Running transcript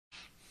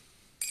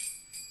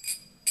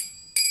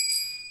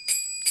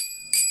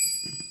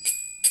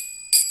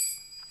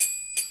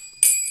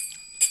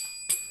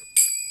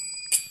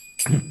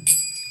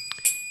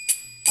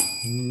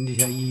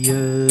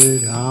Jaya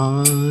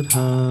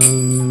Radha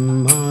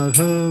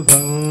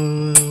Madhava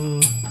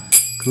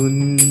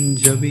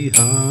Kunja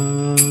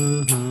Bihari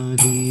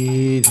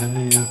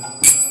Jaya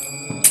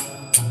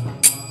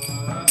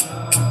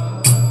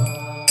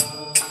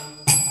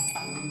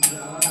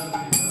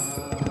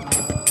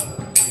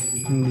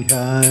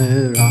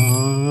Jaya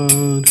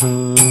Radha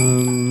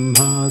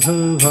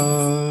Madhava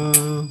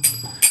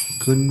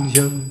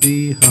Kunja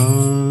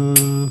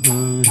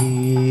Bihari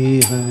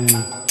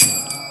Jaya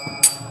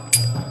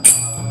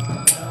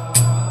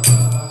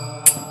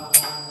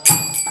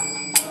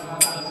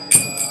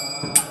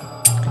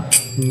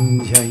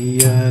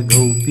Jaya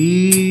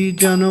Gopi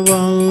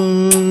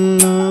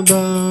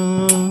Janavallabha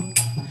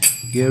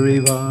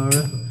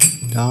Girivara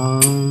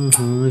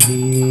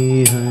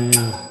Dhari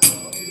Jaya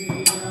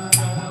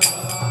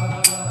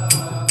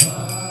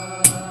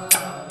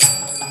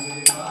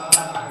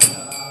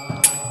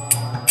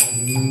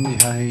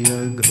Jaya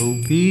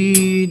Gopi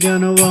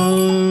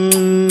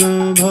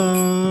Janavallabha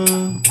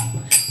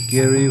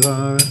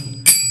Girivara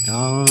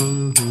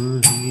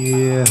Dhari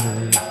Jaya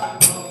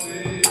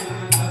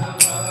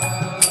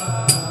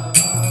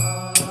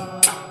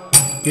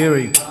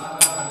Giri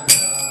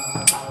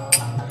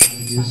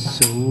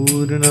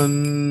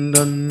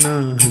Yasodhanandana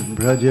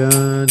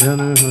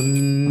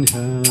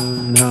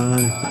Brajadhananjana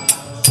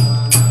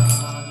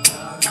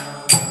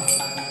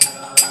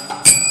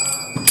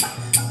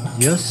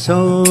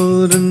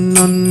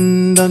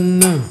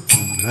Yasodhanandana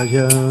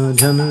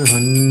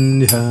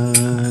Brajadhananjana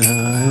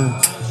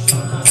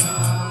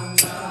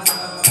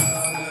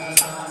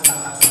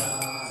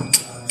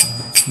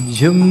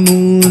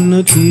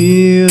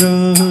Jamunatira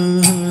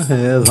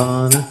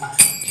Havana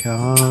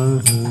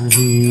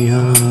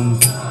Chariyam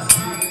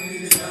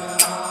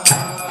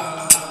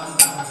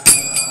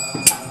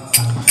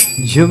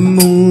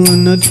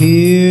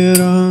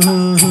Jamunatira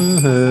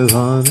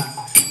Havana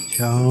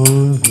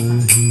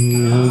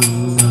Chariyam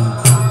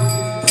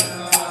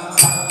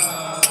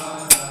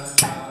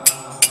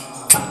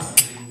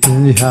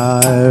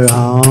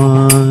Jairam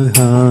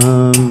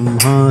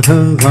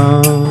Madhava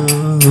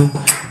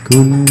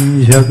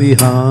Kunja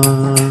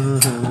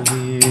Bihari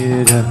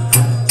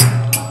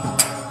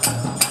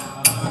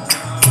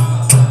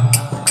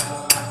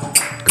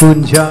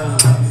Kunja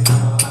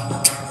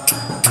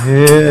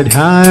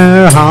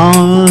Jairam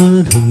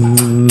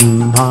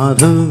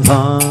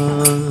Madhava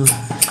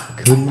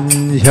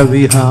Kunja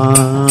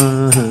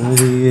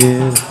Bihari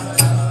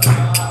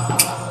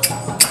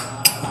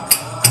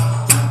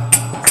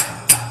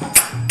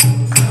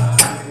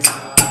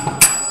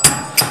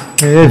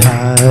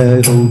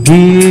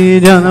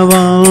Gopi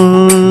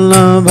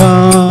Janavallabha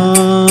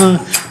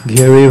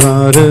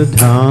Girivara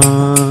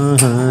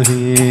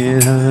Dhari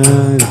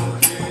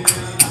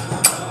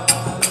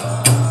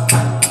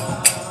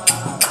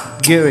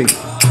Giri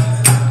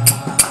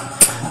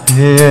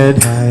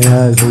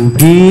Jaya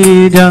Gopi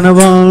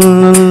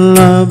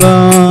Janavallabha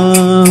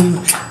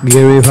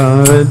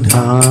Girivara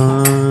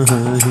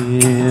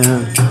Dhari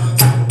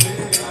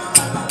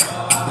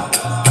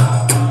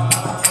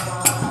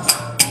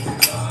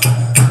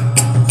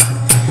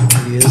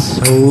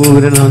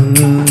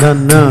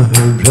Yasodhanandana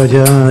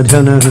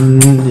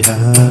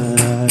Brajadhananjana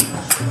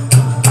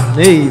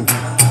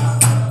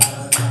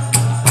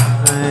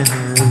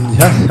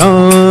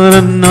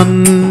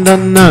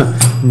Yasodhanandana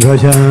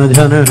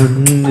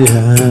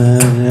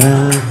Brajadhananjana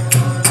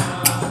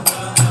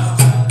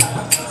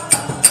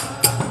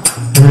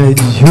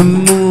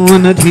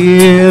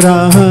Jamunatira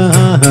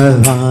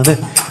Havana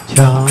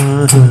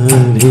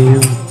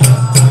Chariyam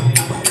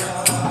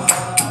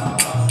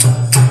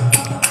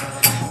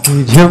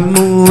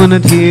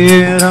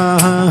Jamunatira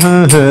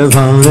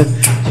Havana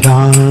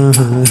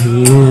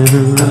Chariyam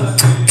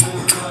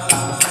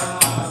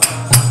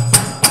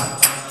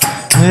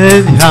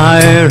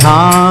Jaya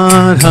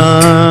Radha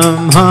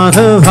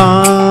Madhava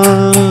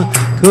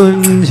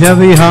Kunja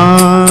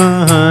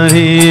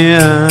Bihari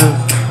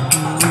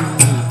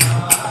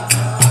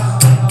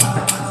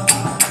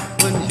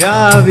Kunja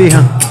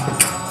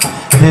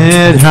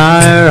Bihari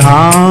Jaya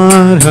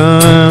Radha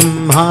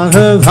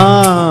Madhava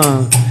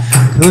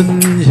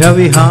Kunja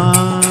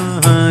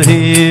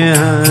Bihari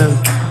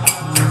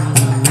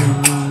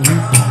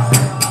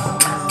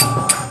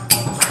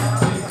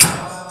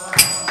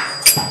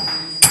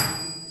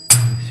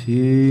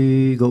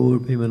Shri Gaur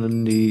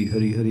Premanandi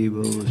Hari Hari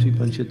Bol Shri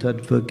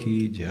Panchatattva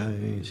Ki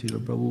Jai Srila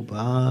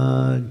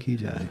Prabhupada Ki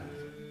Jai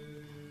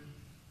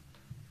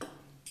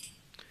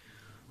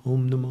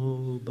Om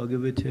Namo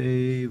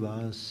Bhagavate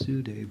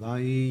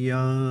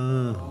Vasudevaya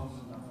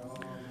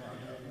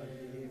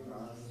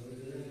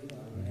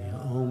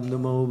Om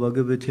Namo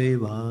Bhagavate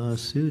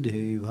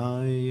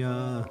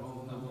Vasudevaya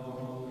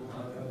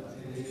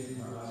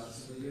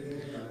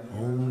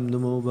Om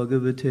Namo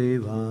Bhagavate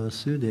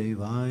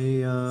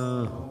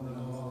Vasudevaya.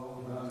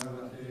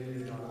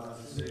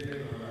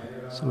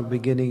 So we're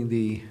beginning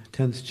the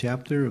 10th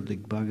chapter of the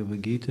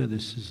Bhagavad-gita.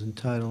 This is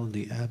entitled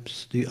The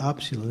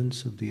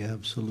Opulence of the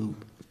Absolute.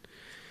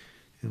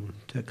 In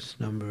text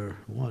number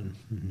 1.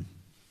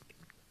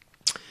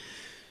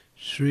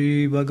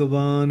 Shri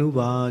Bhagavanu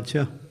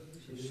Vacha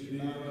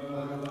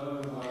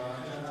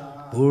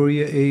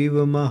Purya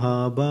Eva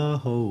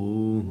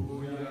Mahabaho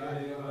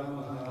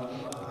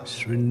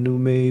Srinu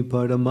Me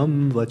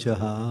Paramam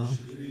Vachaha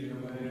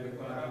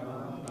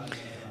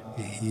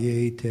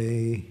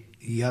Yete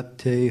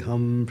Yate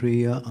Ham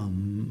Priya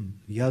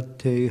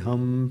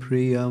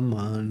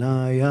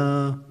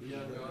Manaya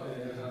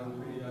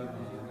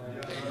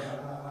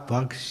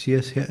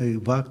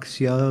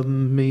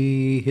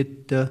Vaksyami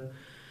Hitta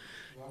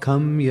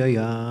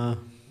Kamyaya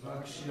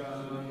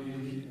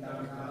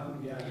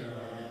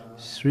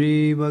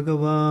Sri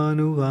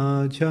Bhagavanu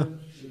Vacha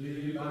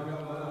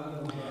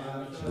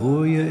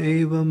Bhuya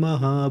Eva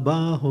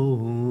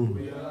Mahabaho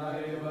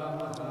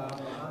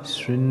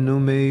Srinu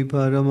Me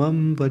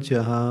Paramam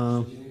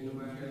Vachaha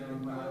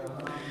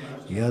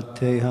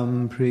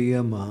Yateham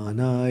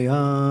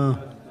Priyamanaya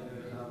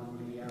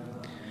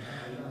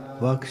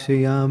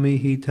Vakshayami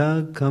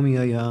Hita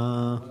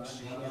Kamyaya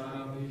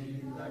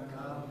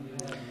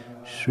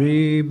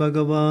Sri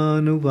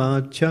Bhagavanu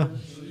Vacha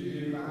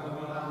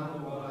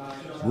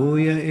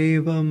Bhuya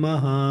Eva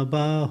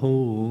Mahabaho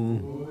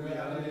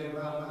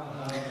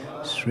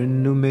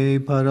Srinu Me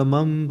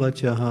Paramam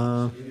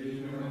Vachaha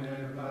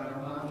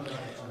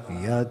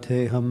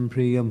Yateham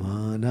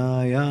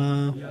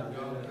Priyamanaya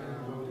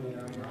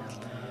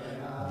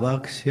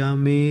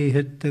Vaksyami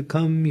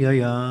Hitakam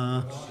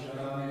Yaya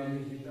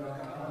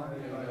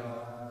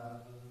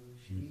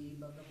Shri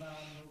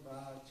Bhagavanu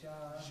Vacha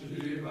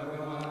Shri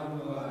Bhagavanu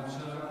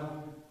Vacha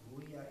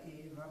Bhuya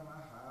Eva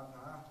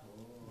Mahabaho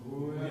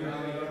Bhuya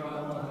Eva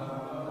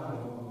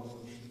Mahabaho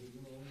Shri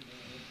Me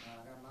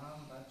Paramam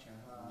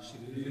Vachaha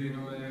Shri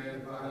Me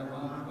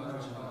Paramam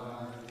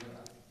Vachaha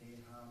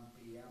Yateham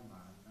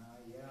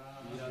Priyamanaya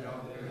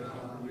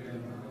Yateham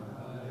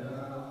Priyamanaya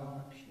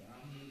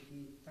Vakshami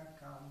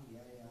Hitakam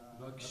Yaya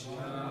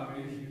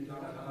Vakshami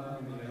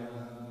Hitakam Yaya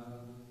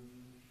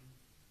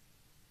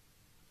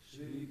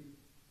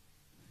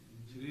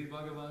Shri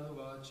Bhagavanu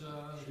Vacha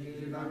Shri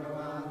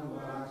Bhagavanu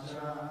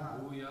Vacha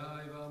Bhuya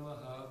Eva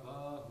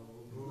Mahabaho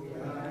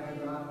Bhuya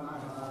Eva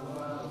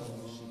Mahabaho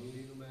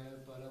Shri Me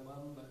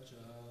Paramam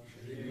Vacha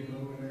Shri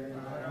Me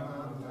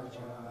Paramam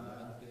Vacha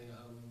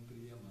Yateham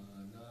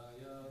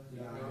Priyamanaya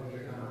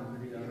Yateham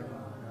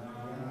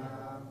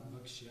Priyamanaya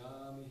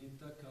Vakshami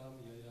Hitakam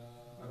Yaya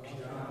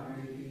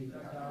Vakshami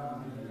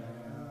Hitakam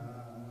Yaya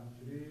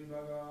Shri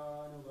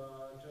Bhagavanu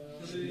Vacha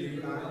Shri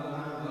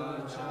Bhagavanu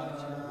Vacha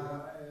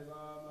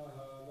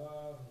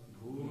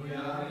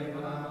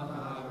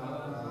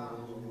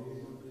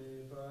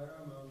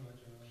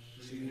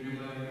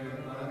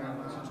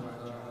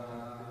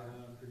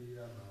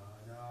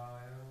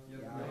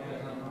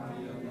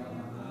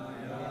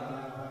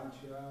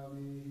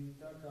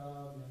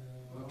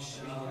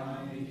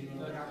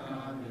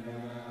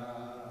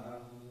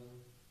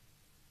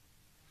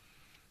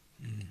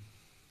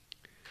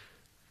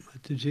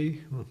Mataji.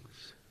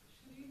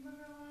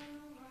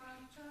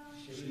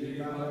 Shri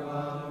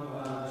Bhagavanu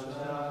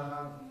Vacha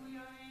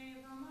Bhuya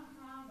Eva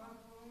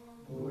Mahabaho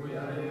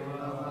Bhuya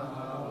Eva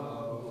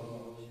Mahabaho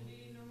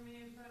Shrinu Me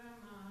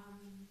Paramam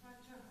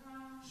Vachaha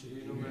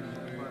Shrinu Me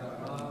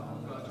Paramam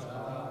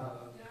Vachaha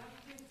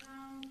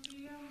Yateham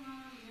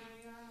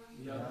Priyamanaya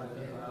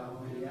Yateham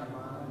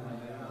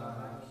Priyamanaya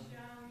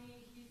Vakshami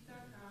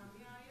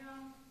Hitakamyaya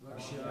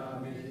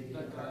Vakshami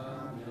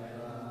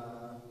Hitakamyaya.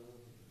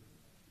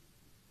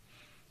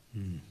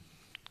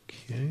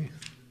 Okay.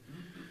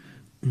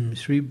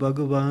 Sri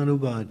Bhagavanu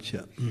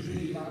Vacha.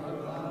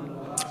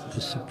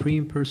 The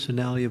Supreme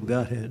Personality of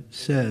Godhead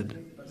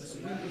said,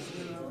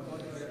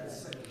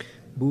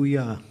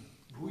 Bhuya,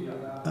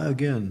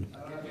 again,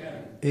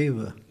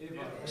 Eva,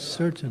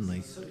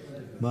 certainly,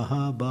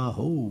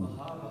 Mahabaho,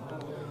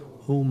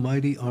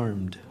 almighty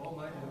armed,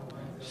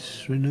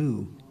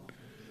 Srinu,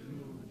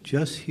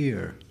 just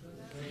here,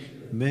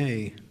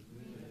 may,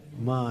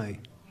 my,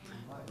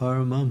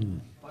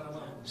 Paramam,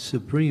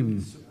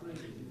 supreme,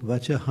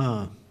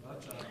 Vachaha,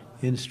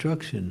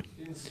 instruction,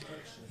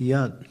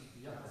 Yat,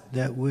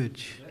 that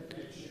which,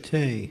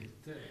 Te,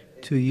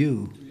 to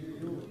you,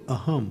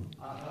 Aham,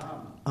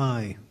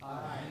 I,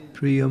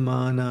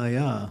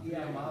 Priyamanaya,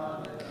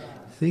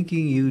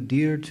 thinking you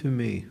dear to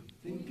me,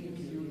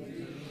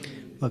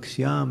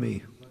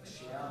 Vakshyami,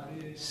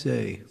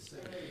 say,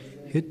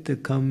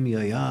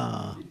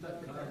 Hitakamyaya,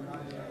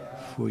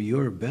 for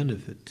your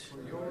benefit.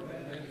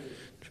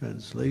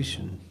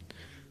 Translation.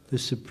 The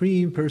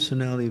Supreme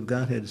Personality of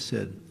Godhead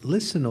said,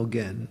 listen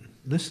again,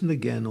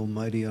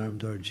 Almighty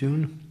Armed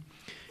Arjuna,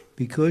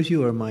 because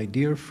you are my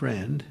dear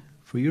friend,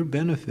 for your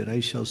benefit I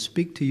shall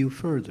speak to you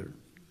further,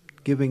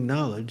 giving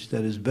knowledge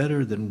that is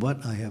better than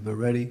what I have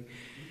already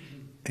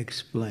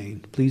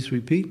explained. Please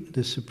repeat.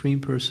 The Supreme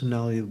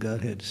Personality of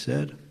Godhead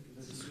said,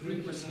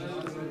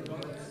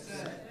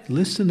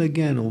 listen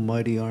again,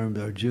 Almighty Armed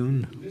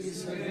Arjuna,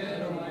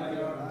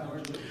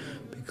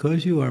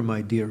 because you are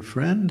my dear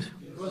friend,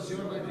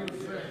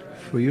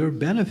 for your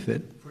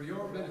benefit,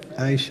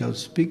 I shall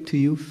speak to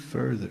you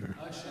further,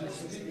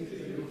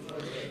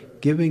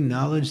 giving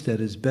knowledge that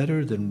is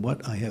better than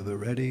what I have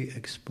already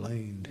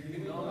explained.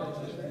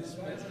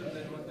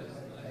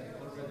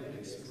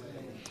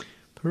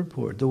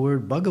 Purport. The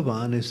word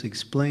Bhagavan is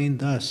explained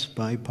thus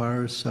by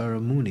Parasara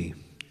Muni.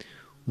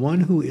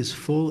 One who is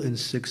full in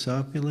six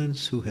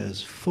opulence, who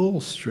has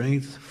full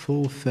strength,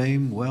 full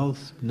fame,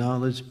 wealth,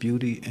 knowledge,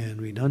 beauty,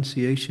 and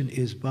renunciation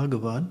is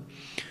Bhagavan,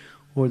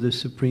 or the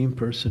Supreme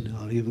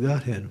Personality of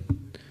Godhead.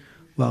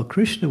 While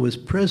Krishna was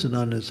present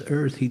on this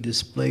earth, he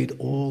displayed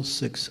all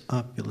six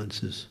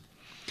opulences.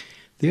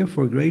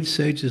 Therefore, great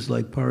sages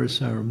like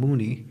Parasara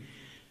Muni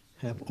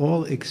have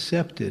all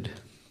accepted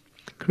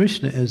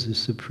Krishna as the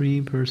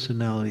Supreme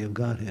Personality of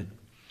Godhead.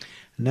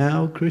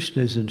 Now,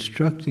 Krishna is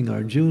instructing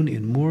Arjuna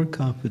in more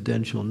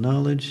confidential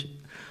knowledge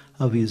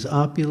of his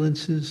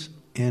opulences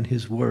and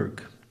his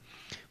work.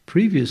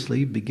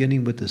 Previously,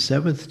 beginning with the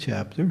 7th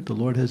chapter, the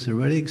Lord has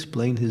already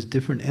explained his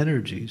different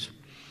energies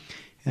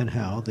and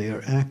how they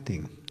are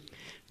acting.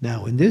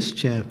 Now, in this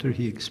chapter,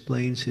 he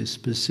explains his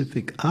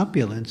specific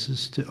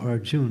opulences to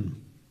Arjuna.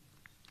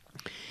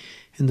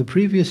 In the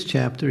previous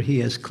chapter, he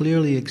has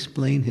clearly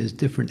explained his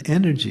different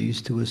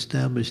energies to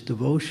establish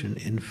devotion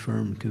in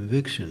firm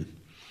conviction.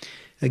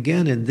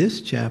 Again, in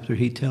this chapter,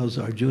 he tells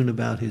Arjuna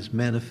about his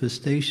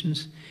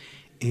manifestations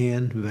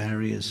and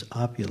various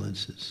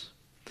opulences.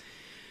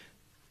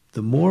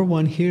 The more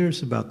one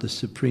hears about the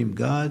Supreme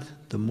God,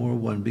 the more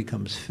one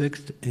becomes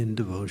fixed in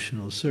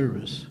devotional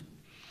service.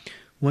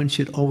 One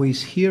should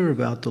always hear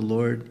about the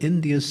Lord in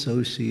the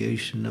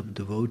association of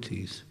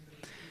devotees.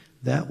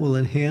 That will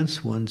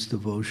enhance one's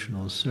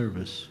devotional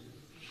service.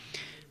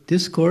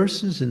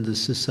 Discourses in the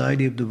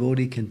society of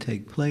devotee can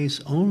take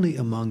place only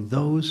among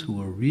those who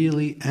are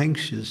really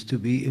anxious to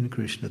be in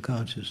Krishna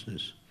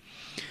consciousness.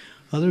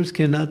 Others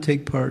cannot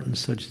take part in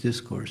such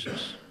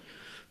discourses.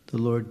 The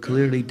Lord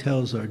clearly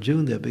tells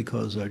Arjuna that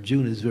because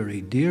Arjuna is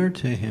very dear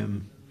to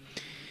him,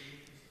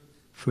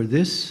 for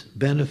this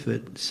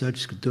benefit,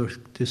 such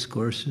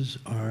discourses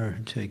are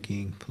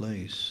taking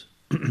place.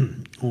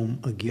 Om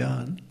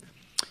Agyan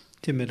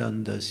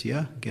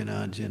Timidandasya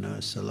Ganajana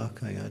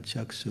Salakaya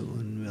Chaksu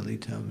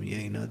Unvelitam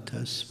Yena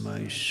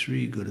Tasmai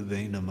Shri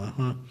Gurave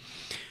Namaha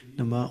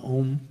Nama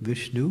Om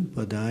Vishnu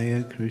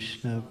Padaya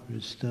Krishna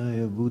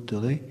Pristaya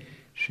Bhutale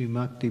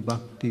Srimakti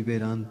Bhakti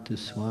Vedanta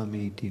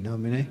Swami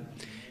Tinamine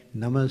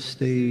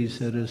Namaste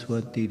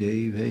Saraswati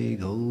Deve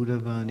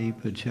Gauravani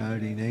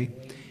Pacharine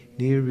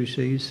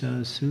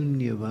Nirvishesa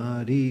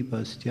Sunyavari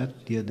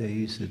Pastyatya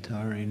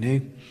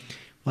Desatarine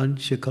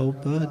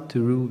Vanchakalpa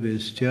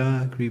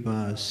Turuvischa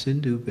Kripa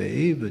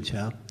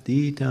Sindhubevacha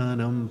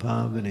Ditanam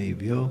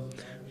Pavanebhyo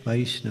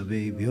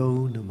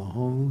Vaishnavebhyo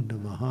Namaho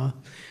Namaha.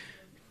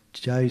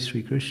 Jai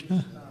Sri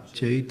Krishna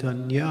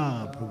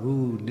Chaitanya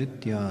Prabhu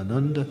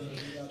Nityananda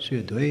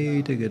Sri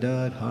Advaita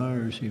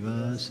Gadadhar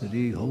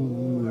Srivasari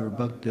Gaur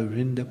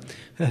Bhakta-vrinda.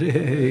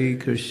 Hare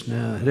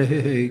Krishna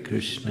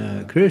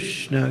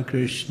Krishna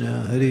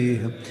Krishna Hare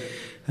Hare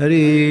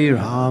Hare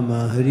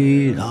Rama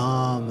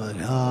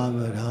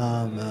Rama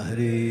Rama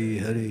Hare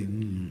Hare.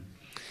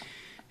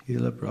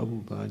 Ila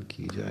Prabhupada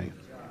ki jai.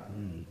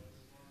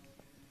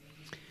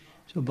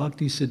 So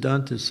Bhakti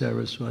Siddhanta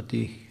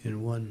Saraswati,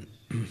 in one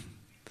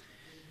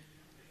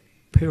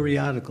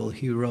periodical,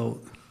 he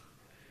wrote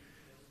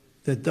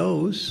that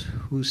those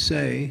who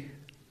say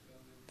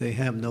they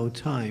have no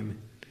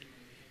time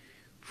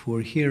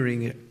for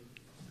hearing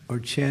or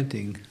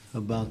chanting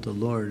about the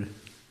Lord,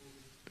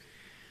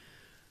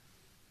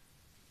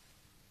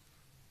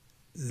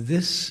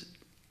 this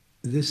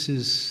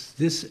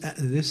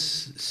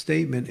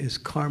statement is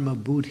karma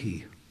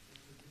buddhi,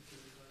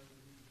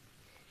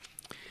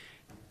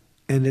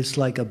 and it's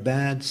like a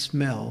bad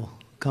smell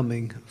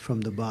coming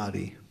from the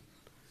body.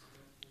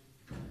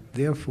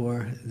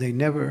 Therefore, they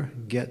never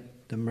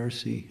get the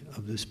mercy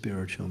of the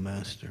spiritual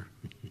master.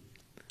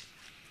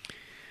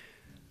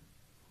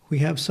 We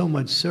have so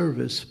much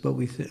service, but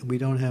we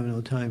don't have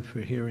no time for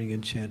hearing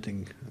and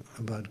chanting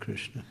about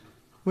Krishna.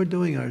 We're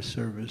doing our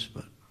service,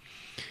 but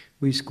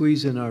we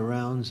squeeze in our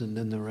rounds, and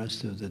then the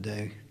rest of the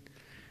day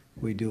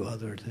we do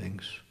other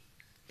things.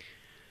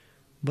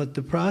 But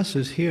the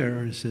process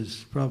here is,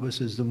 as Prabhupada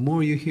says, the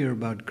more you hear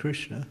about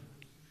Krishna,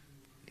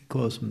 he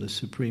calls him the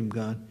Supreme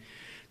God,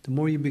 the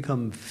more you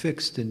become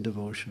fixed in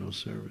devotional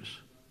service.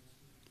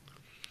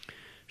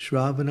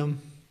 Shravanam,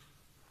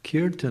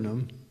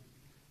 Kirtanam,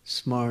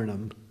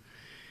 Smarnam,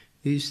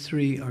 these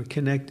three are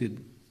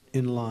connected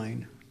in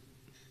line.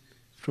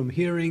 From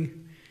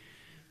hearing,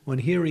 when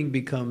hearing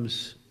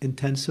becomes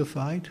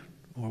intensified,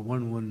 or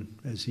one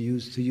as to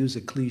use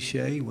a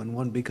cliche, when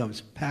one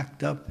becomes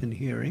packed up in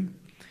hearing,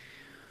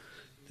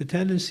 the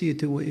tendency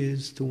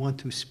is to want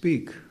to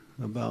speak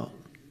about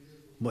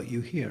what you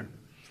hear.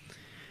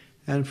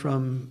 And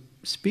from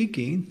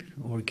speaking,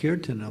 or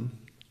kirtanam,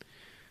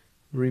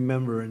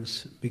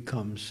 remembrance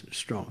becomes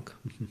strong.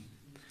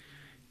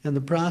 And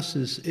the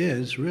process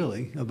is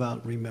really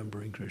about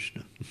remembering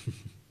Krishna.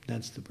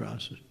 That's the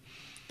process.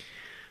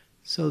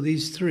 So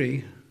these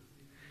three,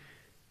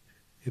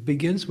 it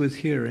begins with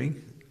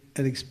hearing,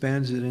 it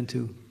expands it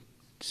into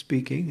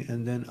speaking,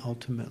 and then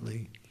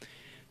ultimately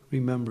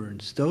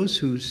remembrance. Those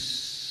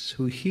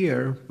who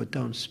hear but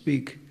don't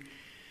speak,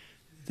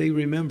 they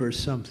remember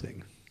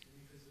something.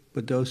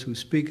 But those who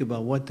speak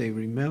about what they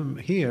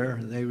hear,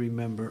 they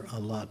remember a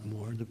lot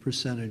more. The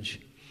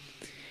percentage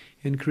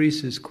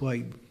increases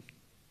quite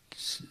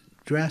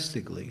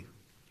drastically.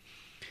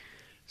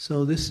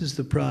 So this is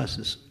the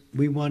process.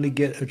 We want to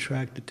get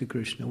attracted to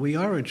Krishna. We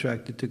are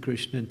attracted to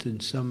Krishna in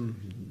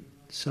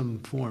some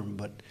form,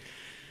 but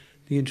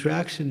the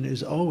attraction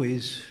is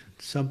always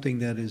something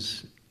that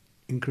is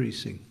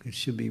increasing. It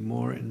should be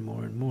more and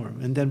more and more.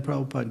 And then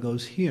Prabhupada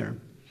goes here.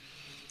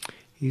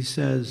 He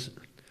says,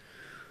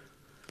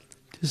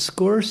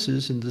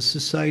 discourses in the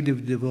society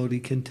of devotee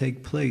can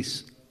take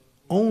place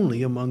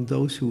only among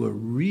those who are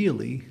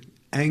really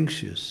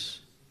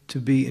anxious to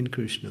be in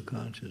Krishna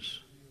conscious.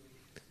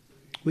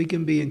 We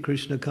can be in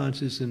Krishna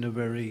conscious in a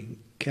very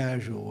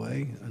casual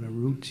way, in a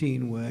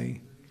routine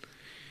way,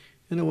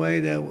 in a way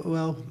that,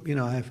 well, you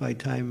know, if I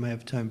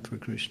have time for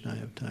Krishna, I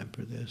have time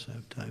for this, I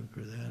have time for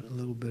that, a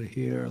little bit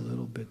here, a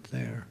little bit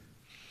there.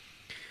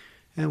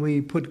 And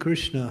we put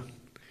Krishna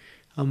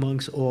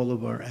amongst all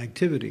of our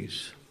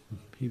activities.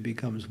 He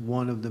becomes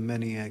one of the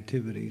many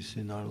activities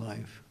in our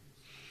life.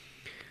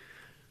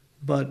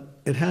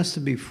 But it has to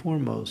be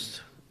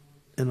foremost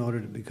in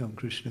order to become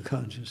Krishna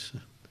conscious.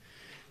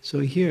 So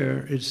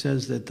here it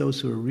says that those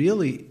who are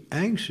really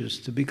anxious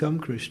to become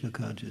Krishna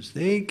conscious,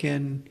 they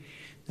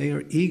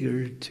are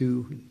eager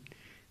to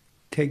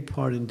take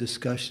part in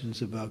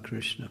discussions about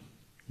Krishna.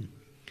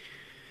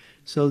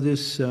 So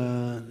this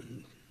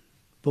bodhiyantas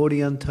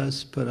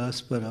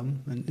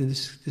parasparam, and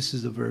this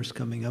is the verse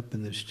coming up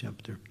in this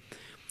chapter.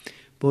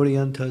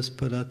 Bodhiyantas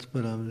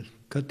parasparam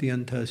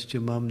katyantas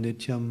jamam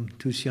nityam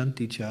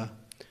tushyanti cha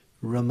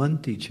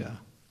ramanti cha.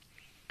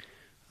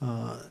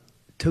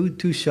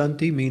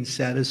 Tushanti means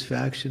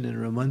satisfaction and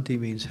ramanti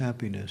means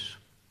happiness.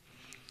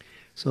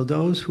 So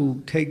those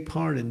who take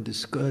part in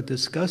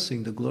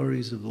discussing the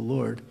glories of the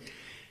Lord,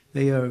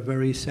 they are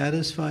very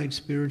satisfied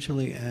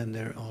spiritually and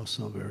they're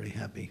also very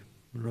happy.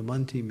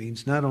 Ramanti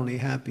means not only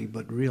happy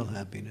but real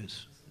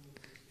happiness,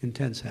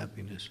 intense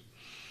happiness.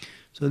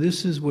 So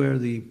this is where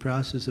the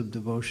process of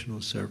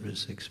devotional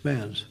service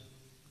expands.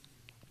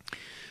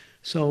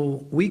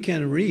 So we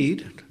can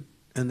read,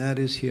 and that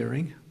is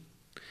hearing,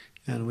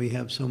 and we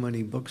have so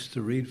many books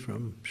to read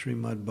from,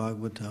 Srimad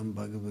Bhagavatam,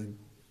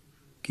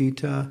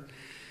 Bhagavad-gita,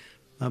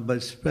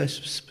 but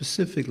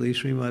specifically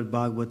Srimad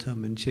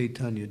Bhagavatam and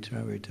Chaitanya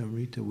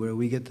Charitamrita, where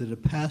we get to the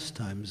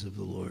pastimes of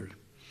the Lord,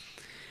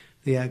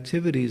 the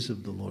activities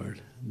of the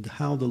Lord,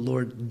 how the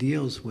Lord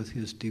deals with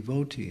his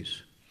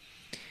devotees,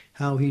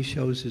 how he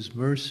shows his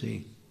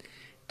mercy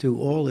to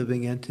all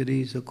living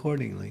entities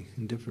accordingly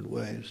in different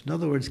ways. In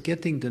other words,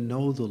 getting to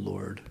know the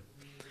Lord.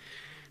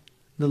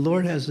 The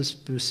Lord has a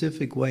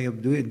specific way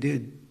of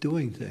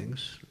doing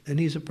things, and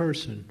he's a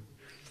person.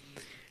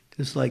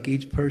 Just like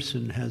each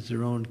person has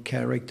their own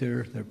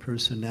character, their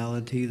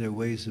personality, their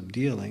ways of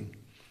dealing,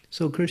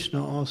 so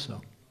Krishna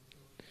also.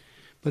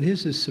 But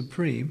his is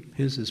supreme,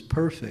 his is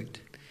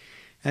perfect,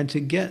 and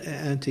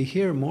to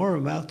hear more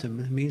about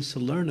him means to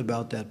learn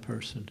about that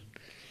person.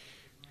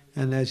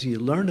 And as you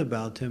learn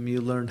about him,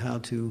 you learn how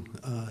to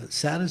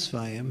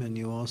satisfy him, and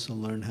you also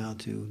learn how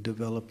to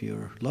develop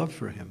your love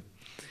for him,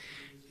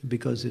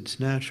 because it's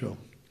natural.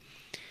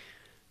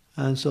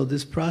 And so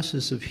this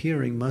process of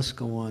hearing must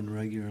go on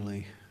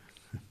regularly.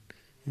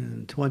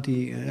 And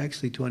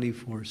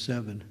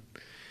 24/7.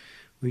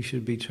 We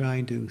should be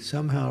trying to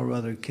somehow or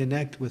other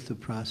connect with the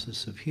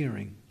process of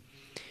hearing.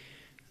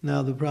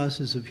 Now the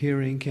process of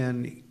hearing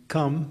can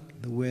come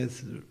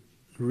with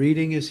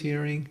reading as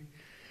hearing,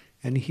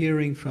 and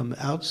hearing from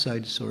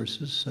outside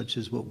sources, such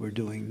as what we're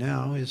doing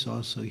now, is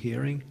also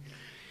hearing.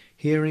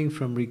 Hearing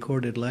from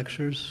recorded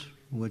lectures,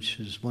 which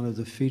is one of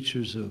the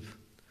features of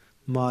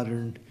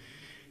modern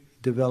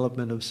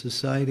development of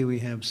society. We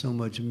have so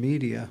much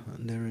media,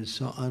 and there is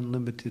so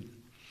unlimited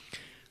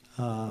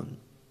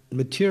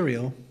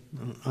material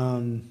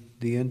on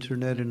the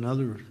internet and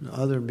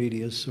other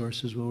media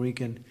sources where we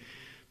can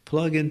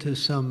plug into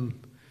some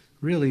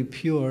really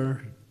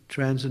pure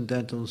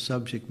transcendental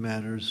subject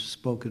matters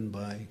spoken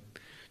by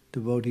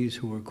devotees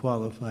who are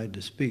qualified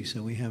to speak.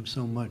 So we have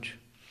so much.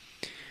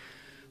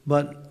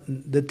 But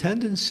the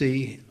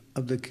tendency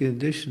of the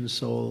conditioned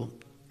soul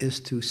is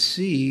to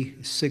see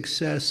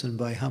success and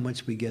by how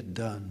much we get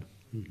done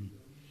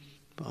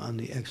on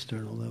the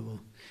external level.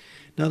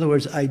 In other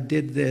words, I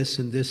did this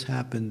and this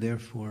happened,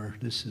 therefore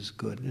this is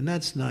good. And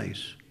that's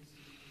nice.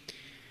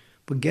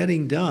 But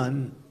getting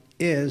done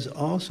is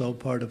also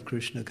part of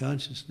Krishna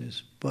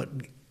consciousness. But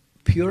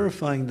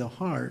purifying the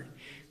heart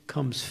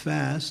comes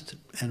fast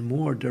and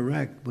more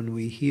direct when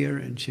we hear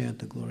and chant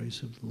the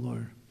glories of the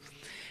Lord.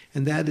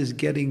 And that is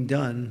getting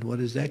done.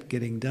 What is that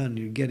getting done?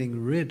 You're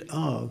getting rid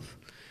of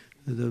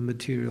the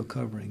material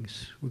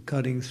coverings. We're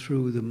cutting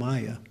through the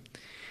Maya,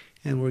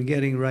 and we're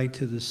getting right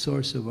to the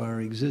source of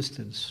our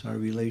existence, our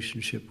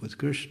relationship with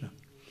Krishna.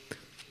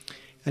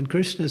 And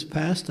Krishna's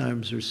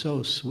pastimes are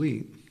so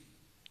sweet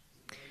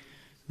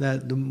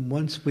that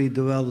once we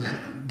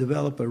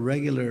develop a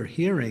regular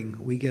hearing,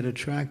 we get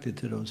attracted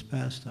to those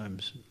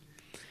pastimes.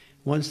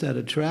 Once that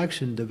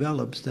attraction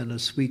develops, then a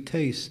sweet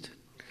taste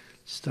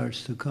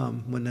starts to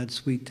come. When that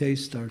sweet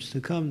taste starts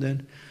to come,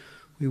 then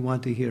we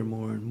want to hear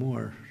more and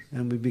more,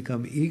 and we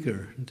become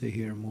eager to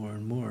hear more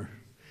and more.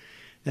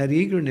 That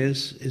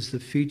eagerness is the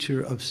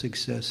feature of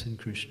success in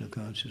Krishna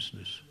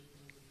consciousness.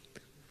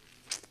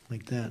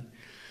 Like that.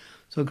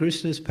 So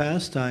Krishna's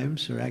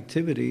pastimes or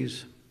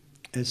activities,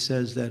 it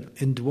says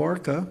that in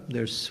Dwarka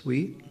they're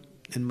sweet,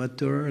 in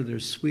Mathura they're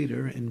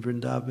sweeter, in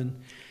Vrindavan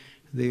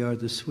they are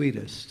the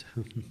sweetest.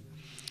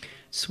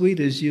 Sweet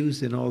is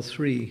used in all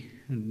three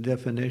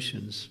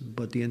definitions,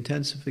 but the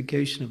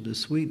intensification of the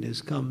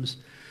sweetness comes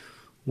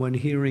when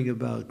hearing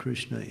about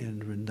Krishna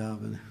in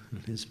Vrindavan,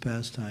 his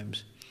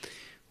pastimes,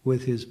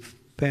 with his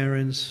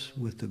parents,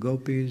 with the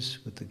gopis,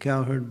 with the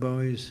cowherd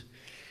boys,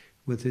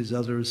 with his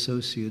other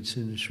associates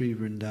in Sri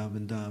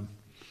Vrindavan Dham.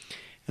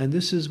 And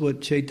this is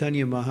what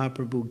Chaitanya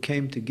Mahaprabhu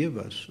came to give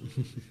us,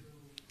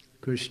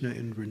 Krishna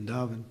in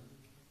Vrindavan.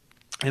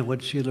 And what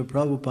Srila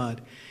Prabhupada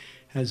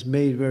has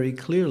made very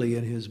clearly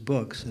in his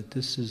books, that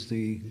this is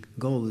the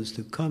goal, is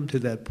to come to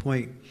that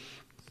point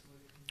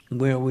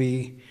where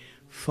we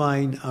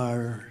find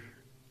our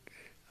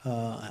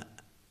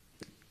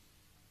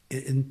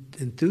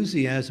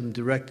enthusiasm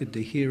directed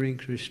to hearing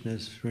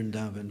Krishna's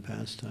Vrindavan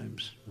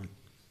pastimes.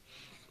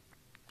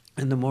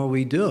 And the more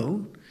we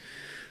do,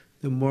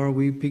 the more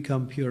we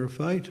become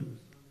purified.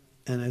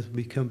 And as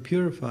we become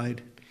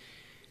purified,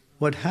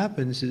 what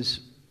happens is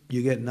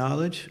you get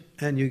knowledge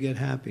and you get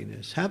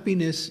happiness.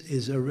 Happiness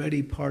is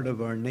already part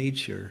of our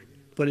nature,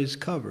 but it's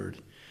covered.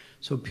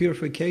 So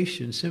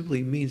purification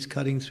simply means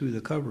cutting through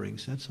the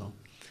coverings, that's all.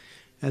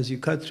 As you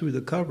cut through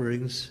the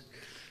coverings,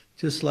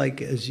 just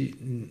like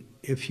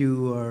if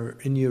you are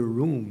in your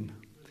room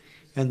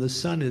and the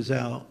sun is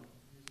out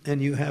and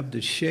you have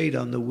the shade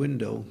on the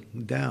window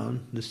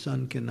down, the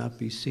sun cannot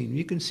be seen.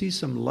 You can see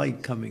some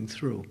light coming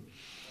through,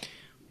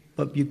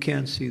 but you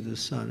can't see the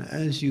sun.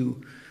 As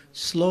you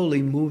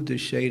slowly move the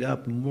shade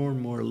up, more and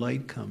more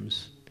light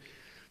comes.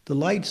 The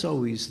light's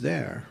always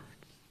there.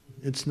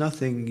 It's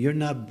nothing, you're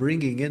not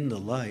bringing in the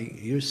light,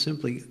 you're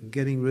simply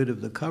getting rid of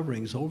the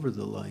coverings over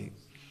the light.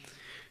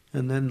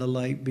 And then the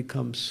light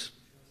becomes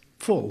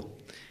full.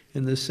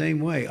 In the same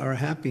way, our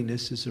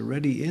happiness is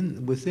already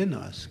within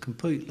us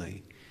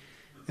completely.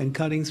 And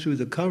cutting through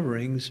the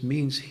coverings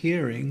means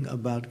hearing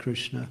about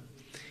Krishna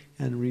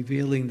and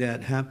revealing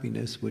that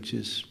happiness, which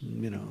is,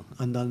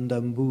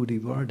 Anandam Buddhi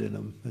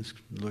Vardhanam, as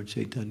Lord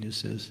Chaitanya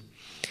says.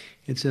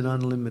 It's an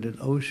unlimited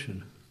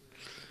ocean.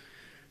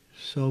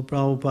 So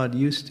Prabhupada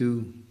used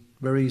to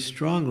very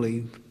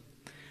strongly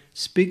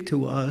speak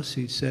to us.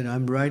 He said,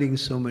 I'm writing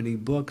so many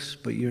books,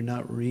 but you're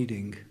not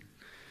reading.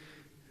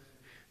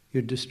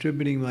 You're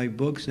distributing my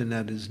books, and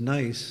that is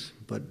nice,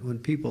 but when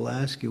people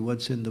ask you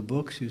what's in the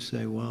books, you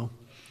say, well,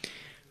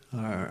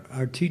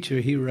 our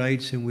teacher, he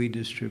writes and we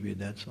distribute,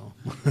 that's all.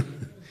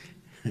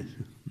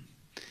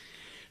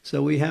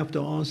 So we have to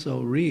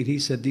also read. He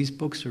said, these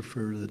books are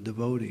for the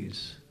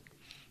devotees.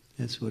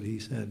 That's what he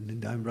said.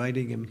 And I'm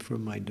writing them for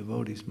my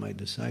devotees, my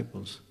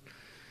disciples.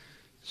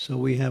 So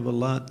we have a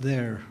lot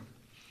there.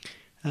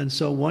 And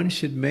so one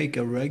should make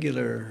a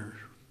regular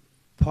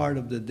part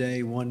of the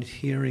day, one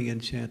hearing and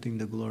chanting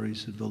the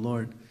glories of the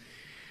Lord.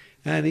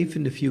 And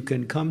even if you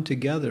can come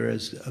together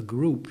as a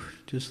group,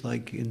 just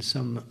like in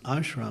some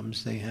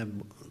ashrams, they have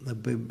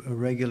a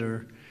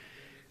regular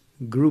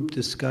group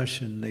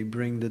discussion. They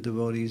bring the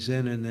devotees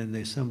in, and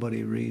then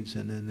somebody reads,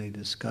 and then they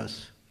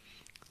discuss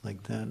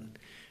like that.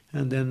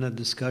 And then a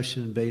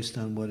discussion based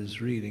on what is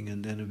reading,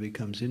 and then it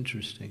becomes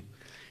interesting.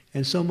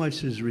 And so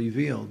much is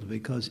revealed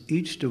because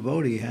each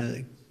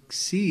devotee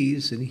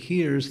sees and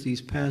hears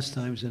these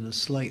pastimes in a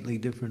slightly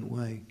different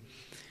way.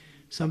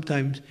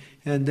 Sometimes,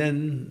 and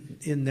then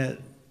in that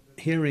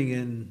hearing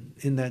and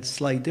in that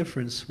slight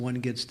difference, one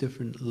gets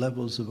different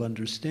levels of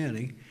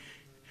understanding,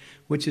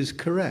 which is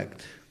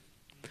correct.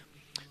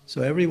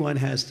 So everyone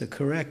has the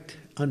correct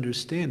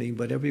understanding,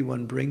 but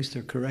everyone brings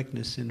their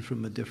correctness in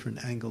from a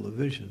different angle of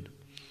vision.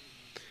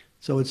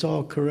 So it's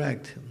all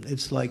correct.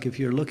 It's like if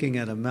you're looking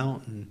at a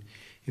mountain,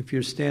 if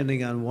you're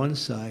standing on one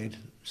side,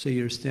 say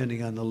you're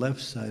standing on the left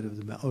side of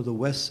the mountain, or the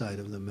west side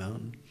of the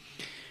mountain,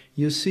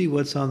 you see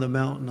what's on the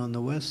mountain on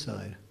the west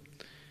side.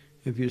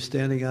 If you're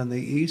standing on the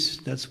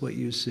east, that's what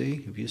you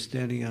see. If you're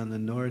standing on the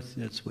north,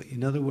 that's what...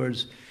 In other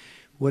words,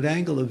 what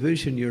angle of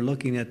vision you're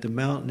looking at the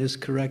mountain is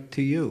correct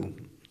to you.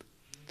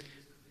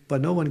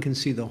 But no one can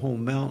see the whole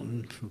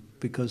mountain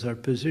because our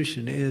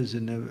position is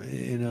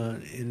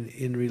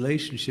in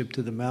relationship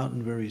to the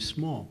mountain very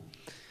small.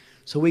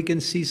 So we can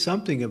see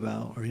something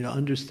about, or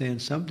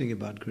understand something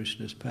about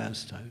Krishna's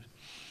pastimes.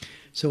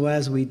 So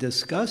as we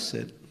discuss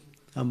it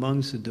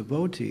amongst the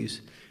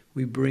devotees,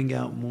 we bring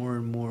out more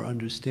and more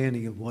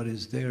understanding of what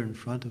is there in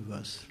front of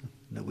us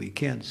that we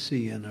can't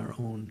see on our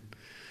own.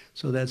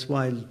 So that's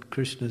why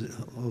Krishna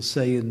will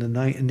say in the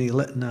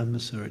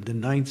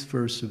ninth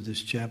verse of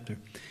this chapter,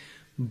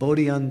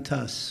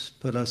 bodhyantas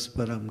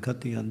parasparam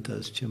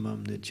katyantas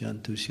chamam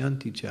nichantu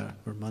shanti cha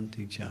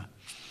varmanti cha.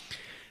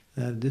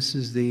 This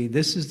is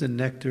the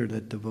nectar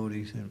that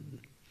devotees have,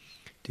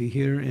 to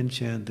hear and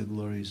chant the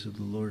glories of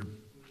the Lord.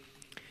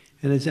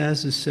 And it's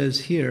as it says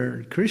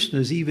here, Krishna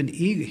is even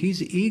eager.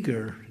 He's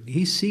eager.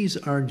 He sees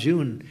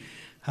Arjuna,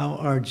 how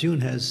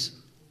Arjuna has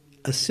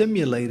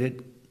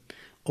assimilated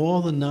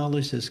all the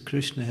knowledge that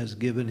Krishna has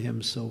given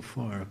him so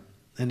far.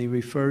 And he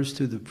refers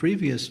to the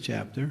previous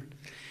chapter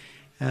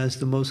as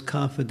the most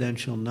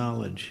confidential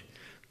knowledge.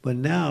 But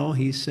now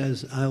he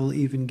says, I will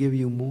even give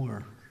you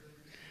more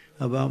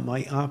about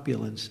my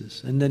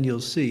opulences. And then you'll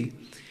see,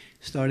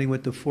 starting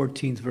with the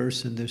 14th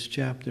verse in this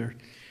chapter,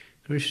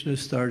 Krishna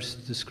starts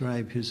to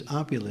describe his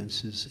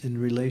opulences in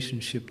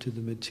relationship to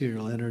the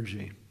material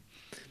energy.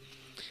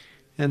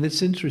 And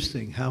it's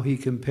interesting how he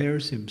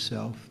compares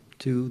himself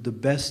to the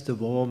best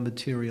of all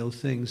material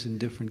things in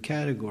different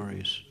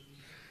categories.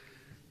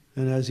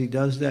 And as he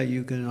does that,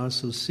 you can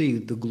also see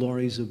the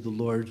glories of the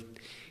Lord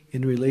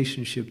in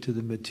relationship to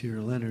the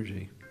material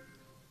energy.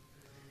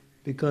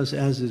 Because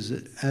as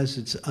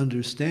it's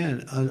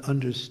understood,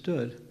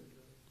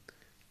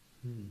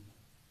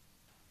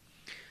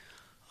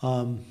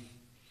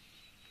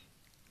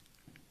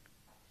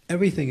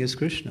 everything is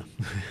Krishna.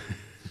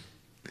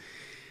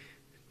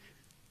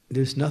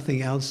 There's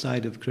nothing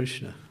outside of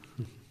Krishna.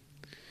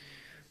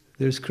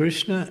 There's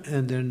Krishna,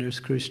 and then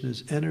there's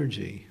Krishna's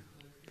energy.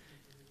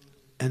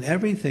 And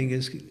everything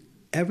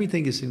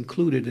is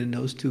included in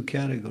those two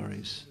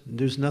categories.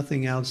 There's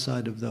nothing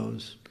outside of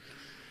those.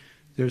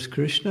 There's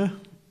Krishna,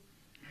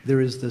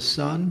 there is the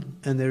sun,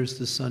 and there's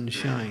the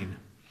sunshine.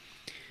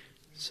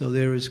 So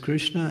there is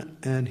Krishna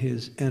and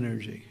his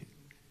energy.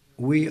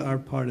 We are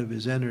part of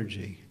his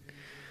energy.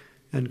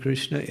 And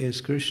Krishna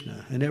is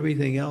Krishna. And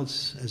everything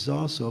else is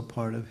also a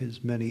part of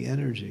his many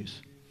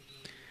energies.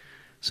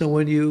 So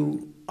when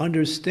you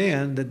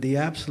understand that the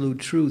absolute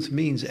truth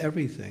means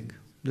everything,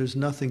 there's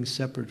nothing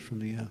separate from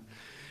the other.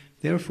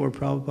 Therefore,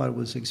 Prabhupada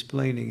was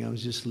explaining, I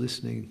was just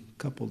listening a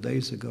couple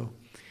days ago,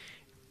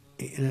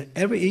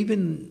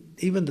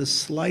 even the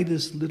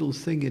slightest little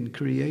thing in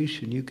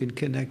creation, you can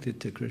connect it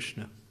to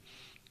Krishna.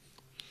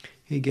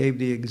 He gave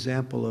the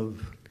example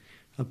of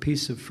a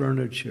piece of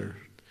furniture.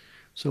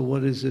 So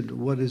what is it?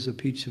 What is a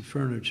piece of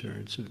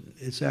furniture?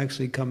 It's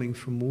actually coming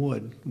from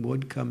wood.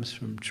 Wood comes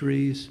from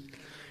trees.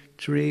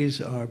 Trees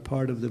are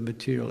part of the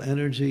material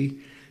energy.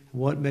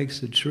 What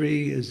makes the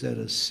tree is that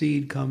a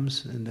seed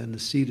comes, and then the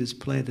seed is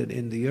planted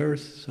in the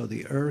earth. So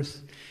the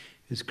earth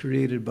is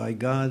created by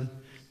God.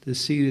 The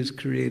seed is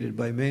created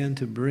by man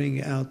to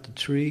bring out the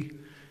tree.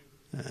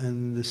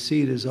 And the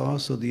seed is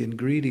also the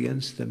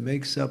ingredients that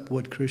makes up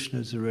what Krishna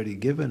has already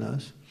given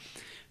us.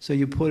 So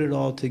you put it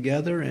all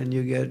together and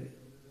you get,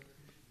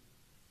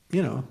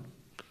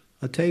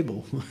 a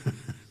table.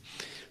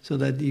 So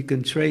that you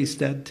can trace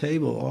that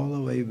table all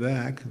the way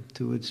back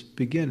to its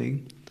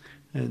beginning.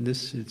 And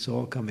it's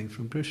all coming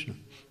from Krishna.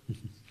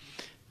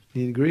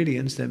 The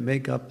ingredients that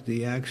make up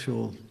the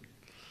actual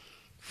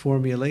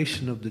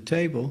formulation of the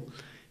table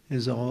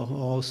is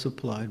all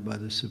supplied by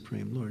the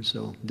Supreme Lord.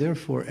 So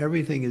therefore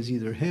everything is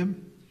either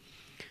him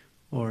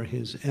or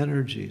his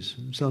energies.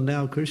 So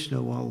now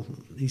Krishna,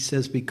 he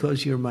says,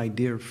 because you're my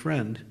dear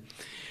friend.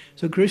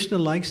 So Krishna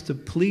likes to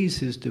please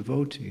his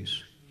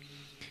devotees.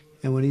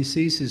 And when he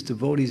sees his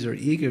devotees are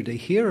eager to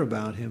hear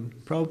about him,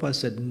 Prabhupada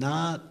said,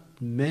 not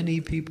many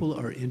people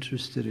are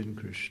interested in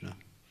Krishna.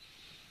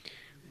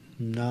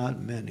 Not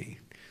many.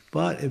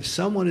 But if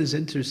someone is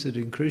interested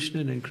in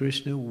Krishna, then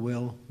Krishna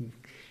will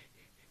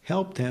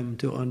help them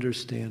to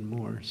understand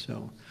more.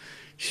 So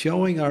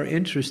showing our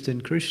interest in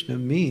Krishna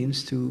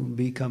means to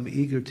become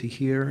eager to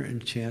hear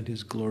and chant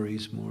his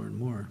glories more and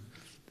more.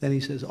 Then he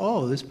says,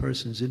 oh, this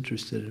person's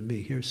interested in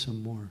me, here's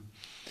some more.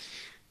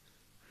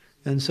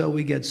 And so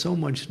we get so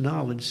much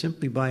knowledge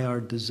simply by our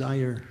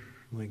desire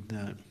like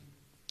that.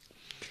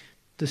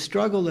 The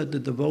struggle that the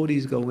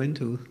devotees go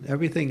into,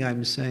 everything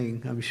I'm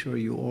saying, I'm sure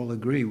you all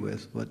agree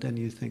with, but then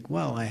you think,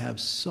 well, I have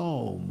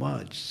so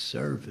much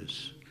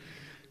service.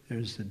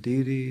 There's the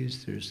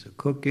deities, there's the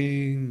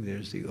cooking,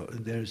 there's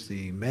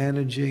the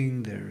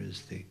managing, there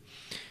is the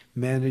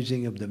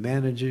managing of the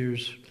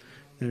managers,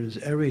 there's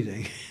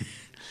everything.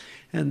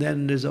 And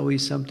then there's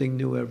always something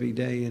new every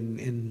day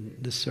in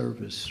the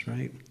service,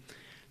 right?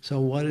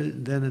 So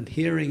then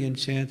hearing and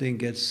chanting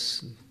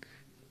gets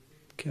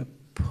kept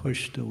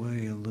pushed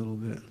away a little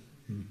bit,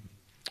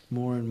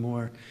 more and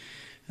more.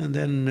 And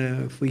then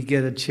if we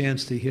get a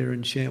chance to hear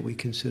and chant, we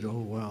consider, oh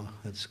wow,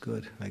 that's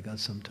good, I got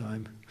some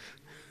time.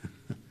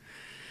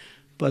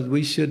 But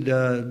we should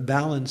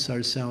balance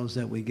ourselves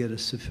that we get a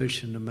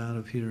sufficient amount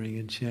of hearing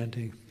and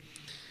chanting.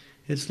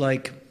 It's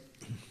like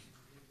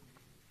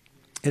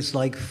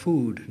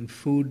food. And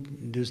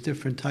food, there's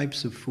different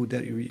types of food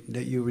that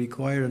you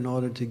require in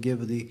order to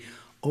give the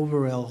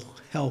overall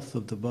health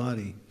of the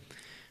body.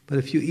 But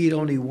if you eat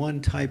only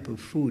one type of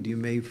food, you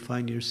may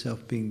find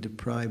yourself being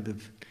deprived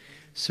of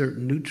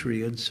certain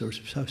nutrients or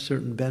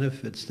certain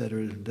benefits that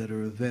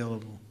are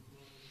available.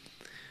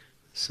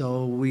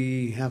 So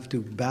we have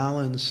to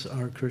balance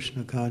our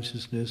Krishna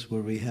consciousness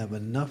where we have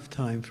enough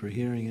time for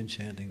hearing and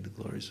chanting the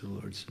glories of the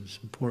Lord. So it's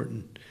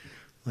important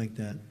like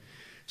that.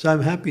 So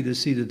I'm happy to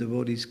see the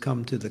devotees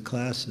come to the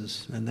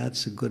classes, and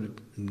that's a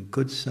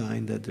good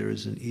sign that there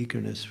is an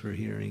eagerness for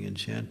hearing and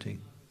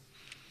chanting.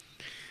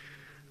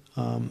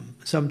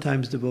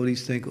 Sometimes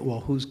devotees think, well,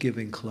 who's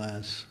giving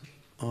class?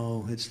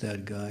 Oh, it's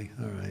that guy.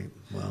 All right,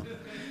 well,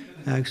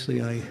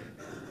 actually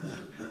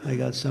I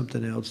got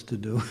something else to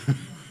do.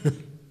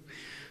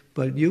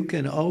 But you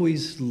can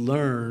always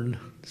learn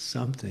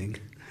something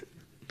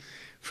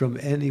from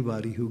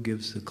anybody who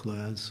gives the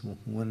class.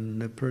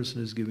 When a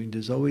person is giving,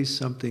 there's always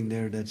something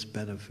there that's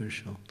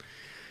beneficial.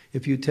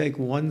 If you take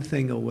one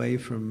thing away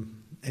from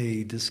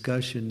a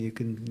discussion,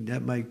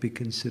 that might be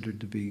considered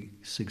to be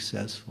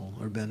successful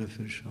or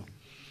beneficial.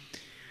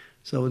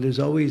 So there's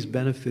always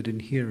benefit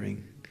in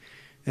hearing.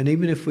 And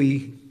even if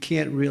we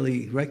can't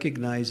really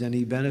recognize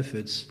any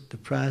benefits, the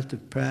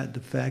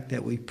fact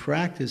that we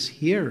practice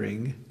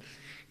hearing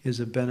is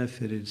a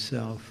benefit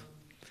itself.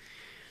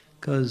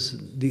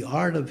 Because the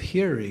art of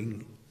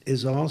hearing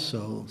is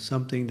also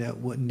something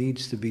that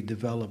needs to be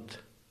developed.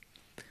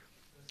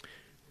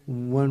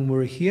 When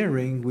we're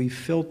hearing, we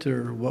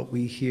filter what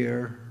we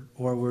hear,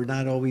 or we're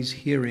not always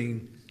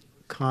hearing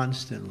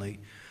constantly.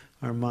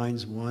 Our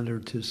minds wander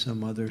to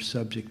some other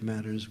subject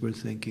matters. We're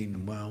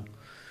thinking, well,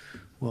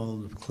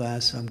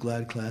 class, I'm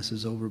glad class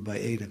is over by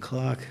 8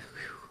 o'clock.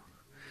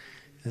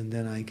 And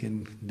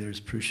then there's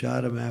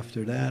prasadam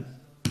after that.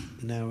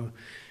 Now,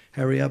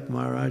 hurry up,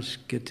 Maharaj,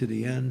 get to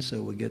the end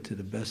so we get to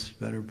the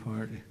better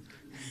part.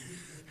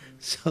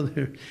 So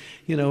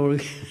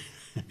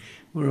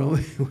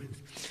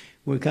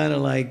we're kind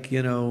of like,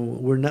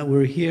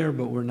 we're here,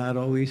 but we're not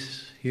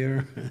always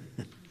here.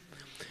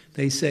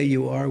 They say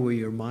you are where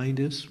your mind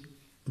is.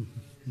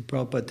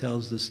 Prabhupada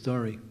tells the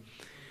story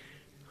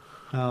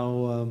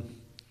how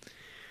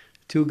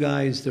two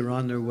guys, they're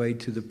on their way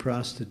to the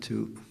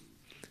prostitute.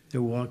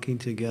 They're walking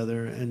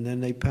together, and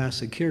then they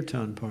pass a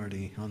kirtan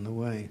party on the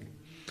way.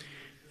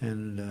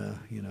 And,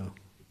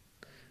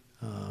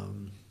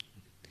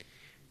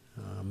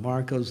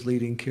 Marco's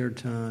leading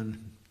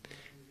kirtan,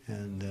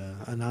 and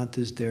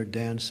Ananta's there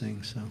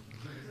dancing.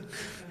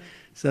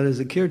 So there's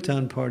a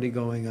kirtan party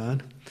going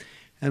on,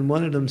 and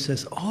one of them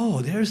says,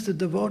 oh, there's the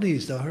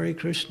devotees, the Hare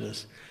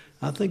Krishnas.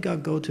 I think I'll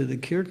go to the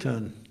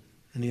kirtan.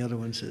 And the other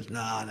one says,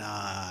 no,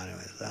 I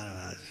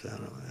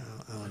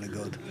don't want to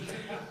go.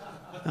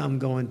 I'm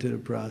going to the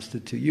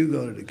prostitute. You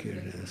go to the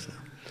kirtan.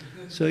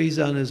 So he's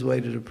on his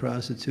way to the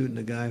prostitute, and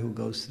the guy who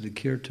goes to the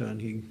kirtan,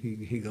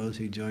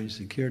 he joins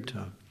the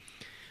kirtan.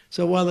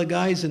 So while the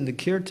guy's in the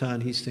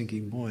kirtan, he's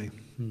thinking, boy,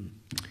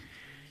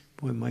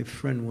 my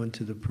friend went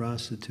to the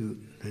prostitute,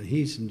 and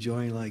he's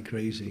enjoying like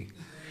crazy.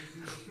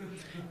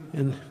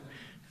 And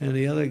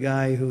the other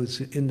guy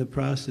who's in the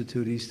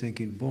prostitute, he's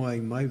thinking, boy,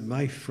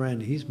 my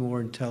friend, he's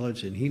more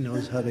intelligent. He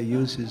knows how to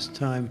use his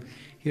time.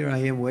 Here I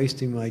am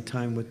wasting my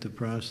time with the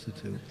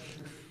prostitute.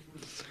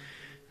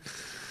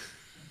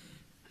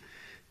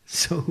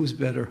 So who's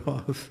better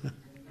off?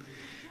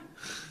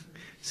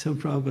 So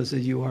Prabhupada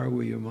said, you are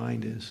where your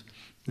mind is.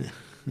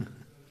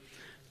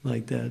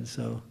 Like that.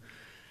 So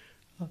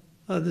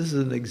this is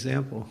an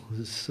example.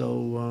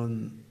 So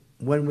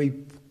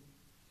when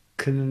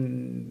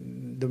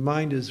the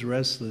mind is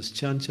restless,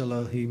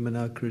 chanchala hi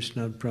mana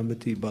krishna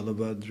pramati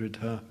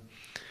balabhadritha.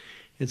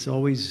 It's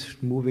always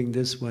moving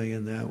this way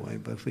and that way.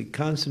 But if we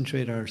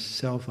concentrate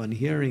ourselves on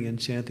hearing and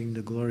chanting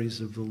the glories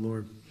of the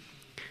Lord,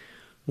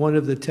 one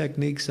of the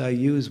techniques I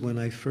use when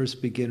I first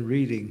begin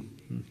reading,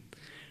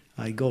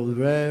 I go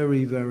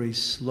very, very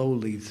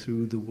slowly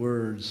through the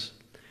words,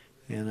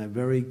 and I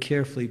very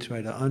carefully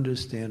try to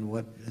understand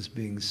what is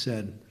being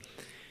said.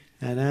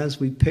 And as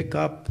we pick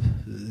up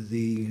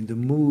the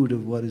mood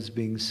of what is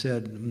being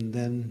said,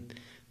 then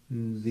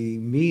the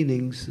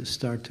meanings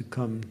start to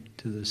come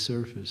to the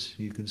surface.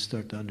 You can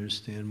start to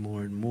understand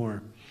more and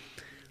more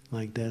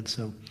like that.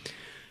 So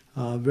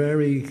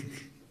very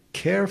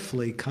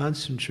carefully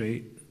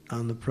concentrate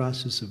on the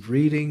process of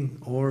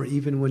reading, or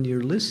even when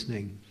you're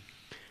listening.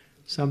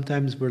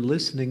 Sometimes we're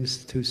listening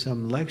to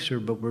some lecture,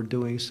 but we're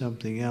doing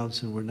something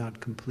else and we're not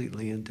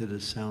completely into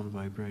the sound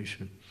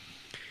vibration.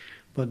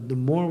 But the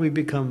more we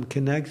become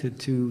connected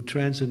to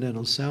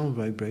transcendental sound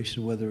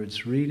vibration, whether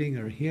it's reading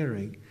or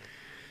hearing,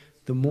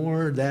 the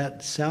more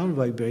that sound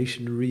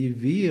vibration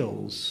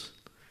reveals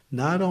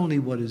not only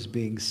what is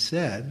being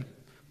said,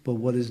 but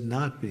what is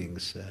not being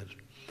said.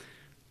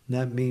 And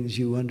that means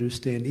you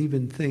understand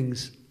even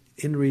things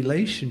in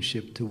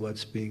relationship to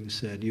what's being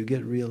said. You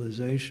get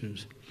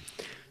realizations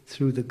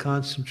through the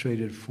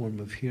concentrated form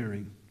of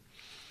hearing.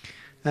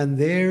 And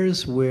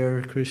there's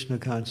where Krishna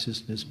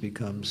consciousness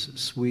becomes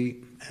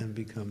sweet and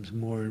becomes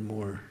more and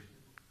more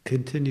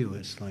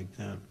continuous like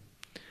that.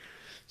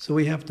 So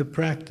we have to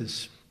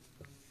practice.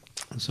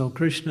 So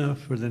Krishna,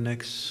 for the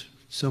next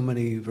so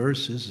many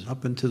verses,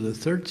 up until the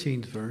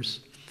 13th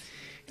verse,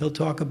 he'll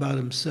talk about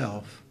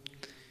himself.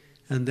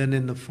 And then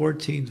in the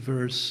 14th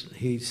verse,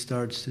 he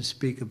starts to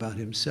speak about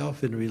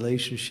himself in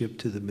relationship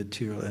to the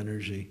material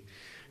energy.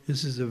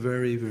 This is a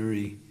very,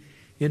 very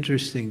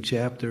interesting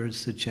chapter.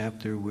 It's the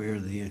chapter where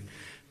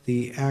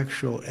the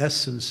actual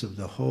essence of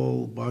the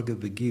whole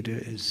Bhagavad-gita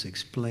is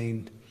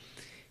explained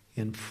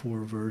in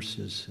 4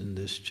 verses in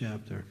this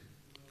chapter.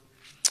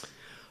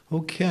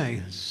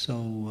 Okay,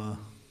 so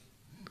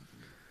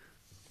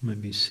let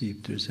me see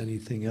if there's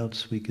anything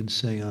else we can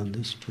say on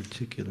this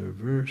particular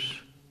verse.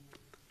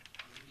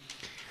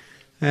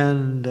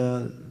 And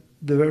the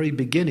very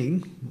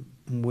beginning,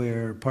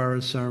 where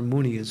Parasar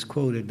Muni is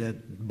quoted,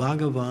 that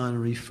Bhagavan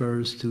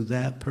refers to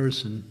that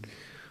person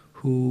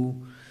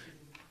who,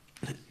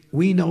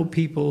 we know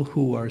people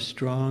who are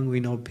strong,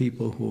 we know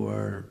people who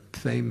are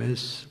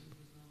famous,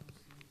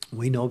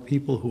 we know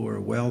people who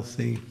are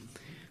wealthy,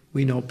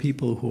 we know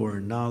people who are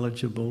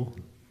knowledgeable,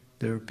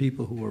 there are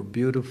people who are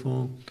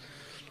beautiful,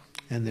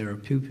 and there are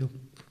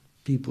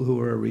people who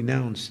are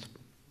renounced.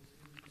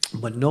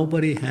 But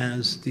nobody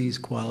has these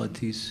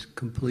qualities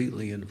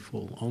completely in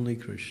full, only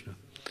Krishna.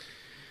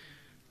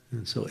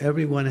 And so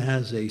everyone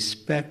has a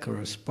speck or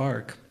a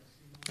spark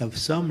of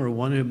some or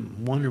one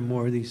or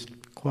more of these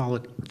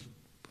qualities.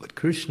 But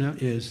Krishna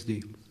is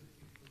the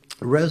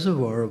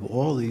reservoir of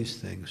all these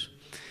things.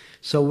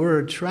 So we're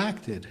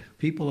attracted.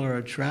 People are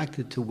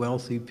attracted to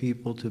wealthy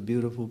people, to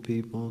beautiful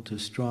people, to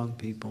strong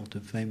people, to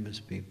famous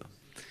people.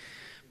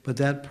 But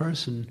that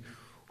person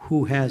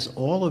who has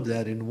all of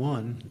that in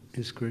one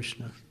is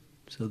Krishna.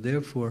 So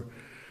therefore,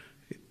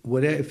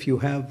 if you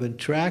have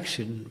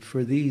attraction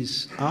for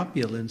these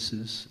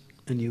opulences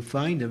and you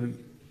find them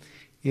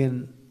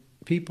in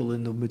people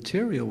in the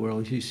material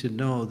world, you should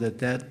know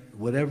that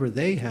whatever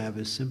they have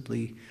is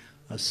simply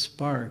a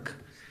spark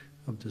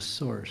of the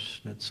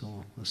source. That's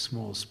all, a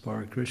small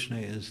spark. Krishna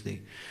is the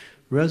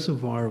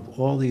reservoir of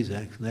all these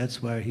acts.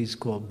 That's why he's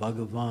called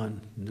Bhagavan,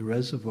 the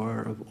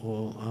reservoir of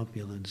all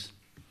opulence.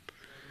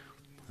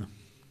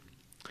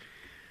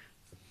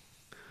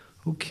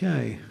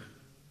 Okay.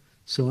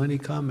 So any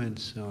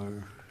comments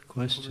or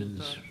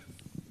questions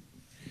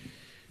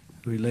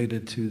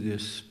related to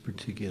this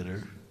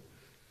particular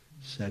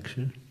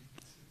section?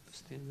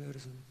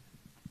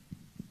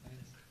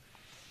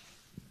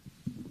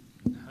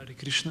 Hare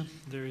Krishna,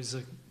 there is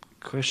a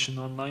question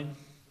online.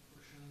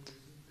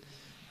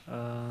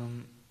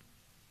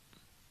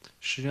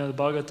 Srimad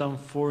Bhagavatam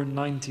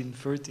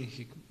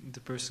 4:19-30, the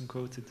person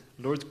quoted,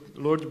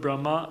 Lord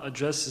Brahma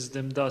addresses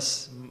them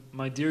thus: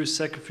 My dear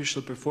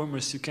sacrificial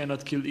performers, you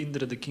cannot kill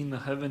Indra, the king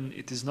of heaven.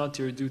 It is not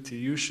your duty.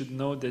 You should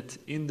know that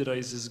Indra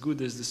is as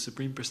good as the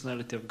Supreme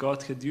Personality of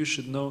Godhead. You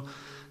should know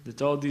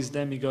that all these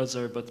demigods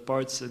are but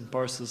parts and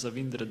parcels of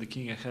Indra, the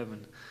king of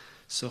heaven.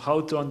 So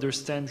how to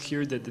understand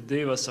here that the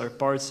Devas are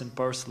parts and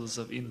parcels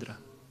of Indra?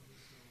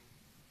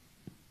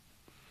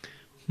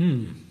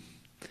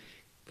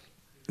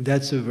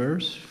 That's a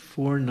verse,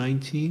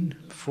 4:19?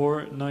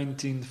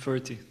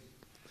 4:19-30.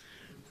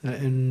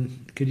 And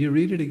could you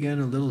read it again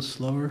a little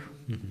slower?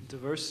 The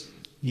verse?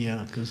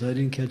 Yeah, because I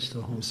didn't catch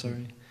the whole I'm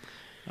sorry.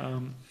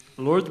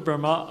 Lord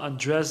Brahma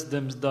addressed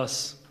them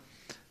thus: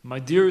 My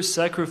dear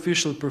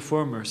sacrificial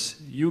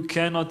performers, you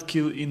cannot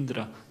kill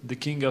Indra, the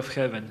king of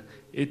heaven.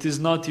 It is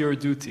not your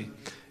duty.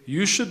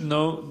 You should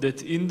know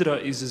that Indra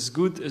is as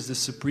good as the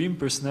Supreme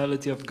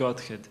Personality of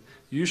Godhead.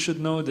 You should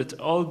know that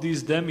all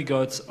these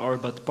demigods are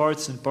but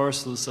parts and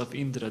parcels of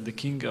Indra, the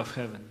king of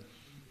heaven.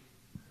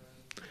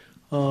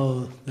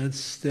 Oh,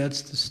 that's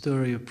the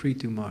story of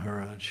Prithu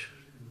Maharaj.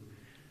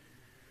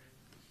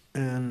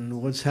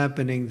 And what's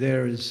happening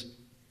there is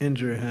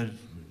Indra had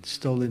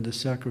stolen the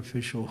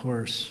sacrificial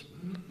horse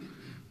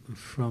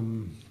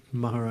from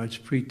Maharaj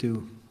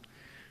Prithu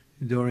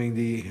during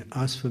the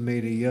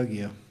Asvamedha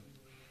Yajna.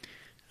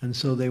 And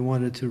so they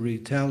wanted to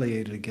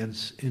retaliate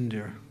against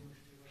Indra.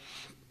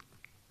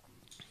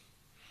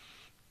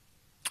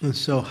 And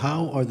so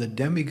how are the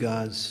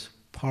demigods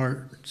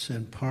parts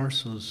and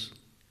parcels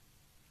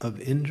of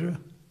Indra?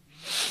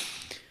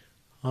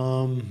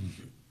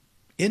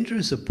 Indra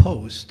is a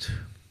post.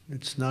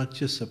 It's not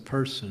just a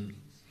person.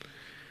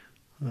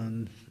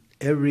 And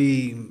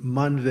every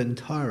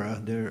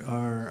Manvantara, there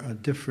are a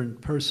different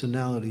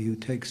personality who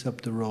takes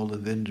up the role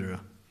of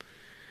Indra.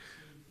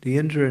 The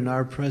Indra in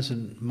our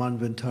present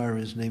Manvantara,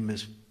 his name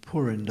is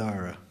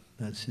Purandara.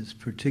 That's his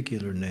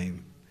particular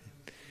name.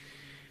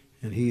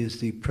 And he is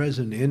the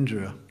present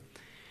Indra.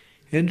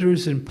 Indra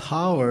is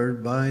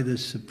empowered by the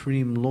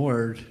Supreme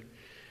Lord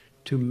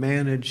to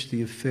manage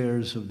the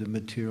affairs of the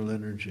material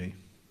energy.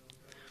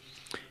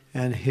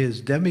 And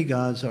his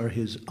demigods are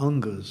his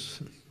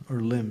angas, or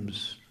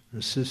limbs,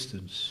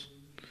 assistants.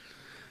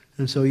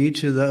 And so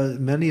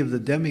many of the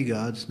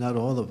demigods, not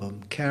all of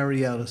them,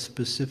 carry out a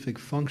specific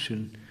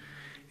function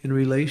in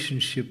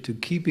relationship to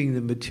keeping the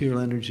material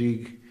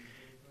energy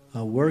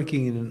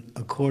working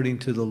according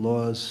to the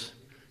laws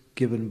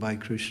given by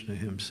Krishna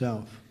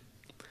himself.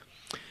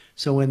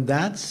 So in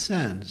that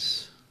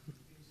sense,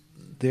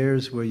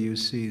 there's where you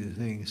see the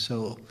thing.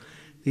 So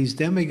these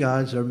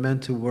demigods are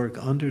meant to work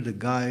under the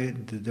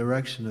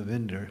direction of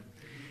Indra,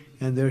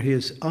 and they're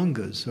his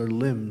angas, or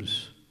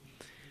limbs,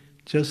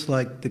 just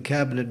like the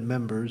cabinet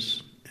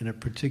members in a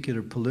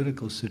particular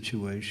political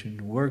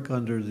situation work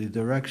under the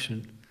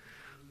direction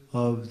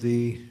of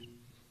the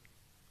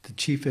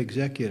chief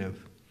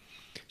executive.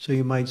 So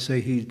you might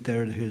say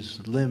they're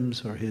his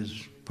limbs or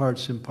his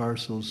parts and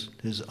parcels,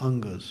 his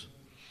angas.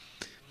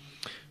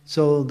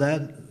 So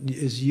that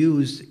is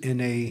used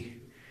in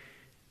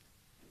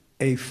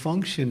a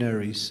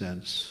functionary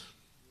sense,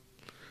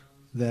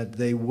 that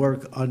they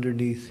work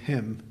underneath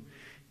him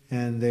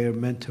and they are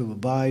meant to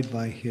abide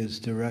by his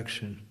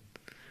direction.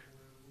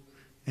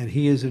 And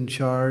he is in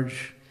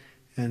charge,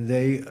 and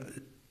they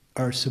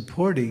are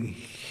supporting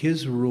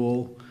his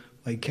rule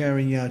by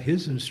carrying out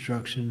his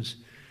instructions,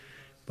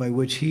 by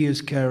which he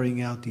is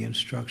carrying out the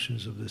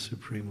instructions of the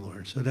Supreme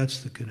Lord. So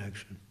that's the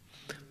connection.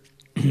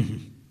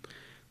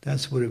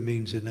 That's what it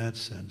means in that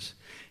sense.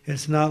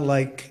 It's not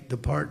like the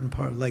part and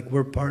part, like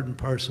we're part and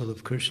parcel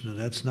of Krishna.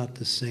 That's not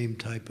the same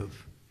type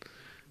of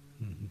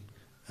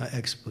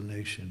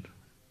explanation.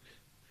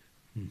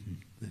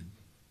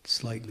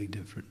 Slightly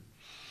different.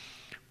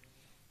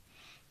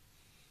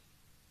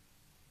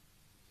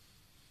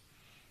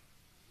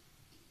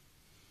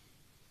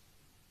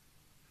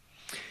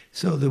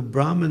 So the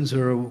Brahmins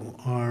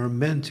are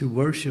meant to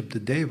worship the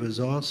Devas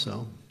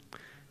also.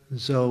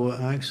 So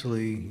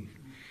actually,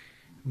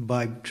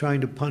 by trying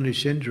to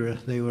punish Indra,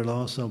 they would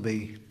also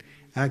be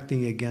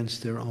acting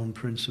against their own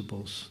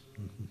principles.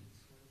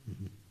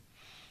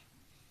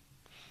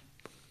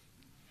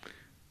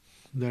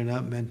 They're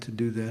not meant to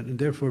do that. And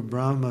therefore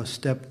Brahma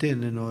stepped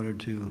in order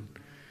to,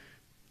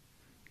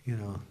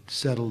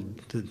 settle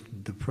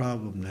the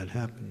problem that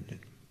happened.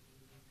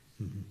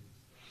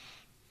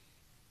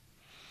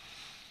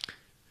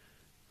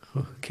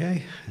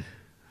 Okay.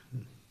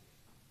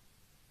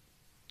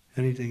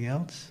 Anything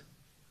else?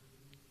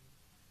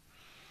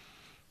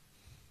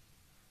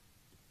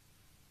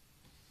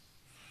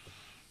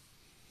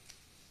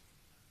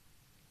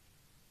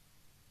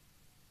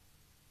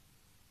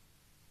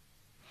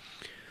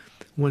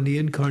 When the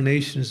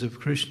incarnations of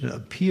Krishna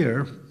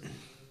appear,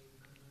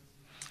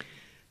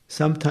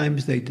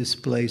 sometimes they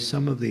display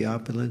some of the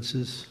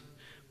opulences,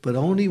 but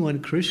only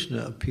when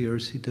Krishna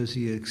appears does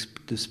he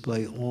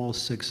display all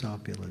 6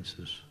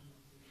 opulences.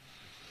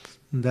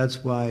 And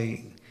that's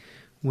why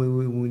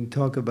when we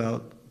talk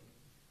about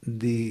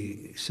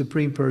the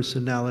Supreme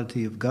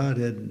Personality of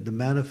Godhead, the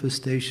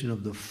manifestation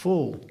of the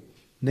full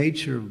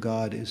nature of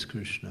God is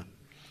Krishna.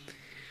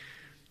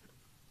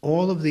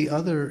 All of the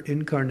other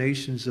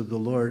incarnations of the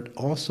Lord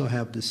also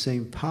have the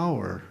same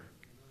power,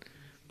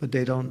 but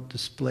they don't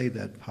display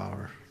that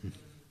power.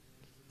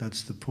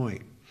 That's the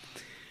point.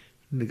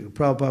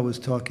 Prabhupada was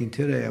talking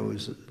today,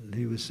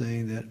 he was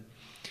saying that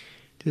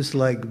just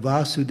like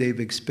Vasudeva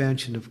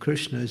expansion of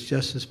Krishna is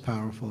just as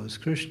powerful as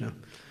Krishna,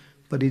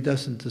 but he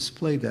doesn't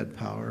display that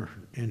power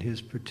in his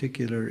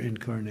particular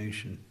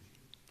incarnation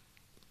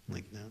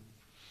like that.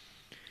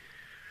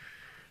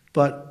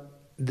 But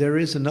there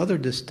is another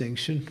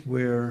distinction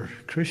where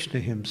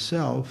Krishna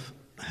himself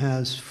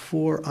has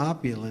 4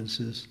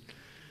 opulences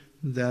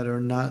that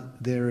are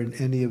not there in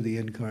any of the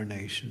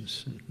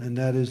incarnations, and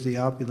that is the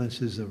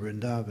opulences of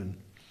Vrindavan.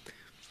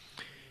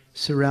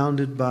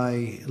 Surrounded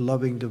by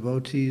loving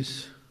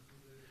devotees,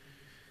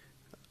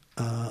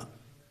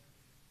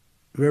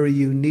 very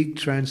unique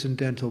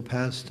transcendental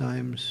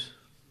pastimes,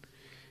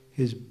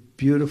 his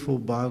beautiful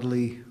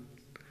bodily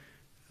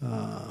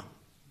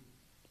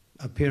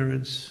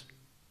appearance,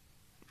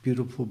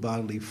 beautiful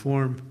bodily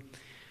form,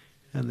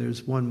 and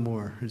there's one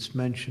more. It's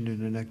mentioned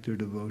in the Nectar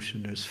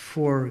Devotion. There's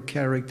 4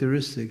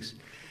 characteristics.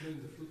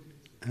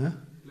 Huh?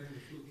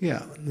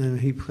 Yeah, and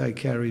he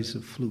carries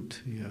a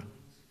flute,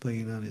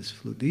 playing on his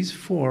flute. These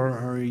 4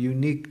 are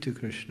unique to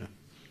Krishna,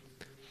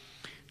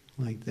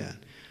 like that.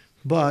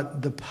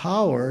 But the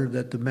power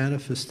that the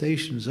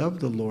manifestations of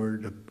the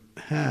Lord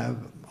have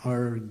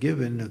are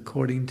given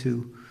according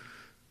to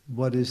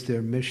what is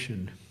their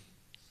mission.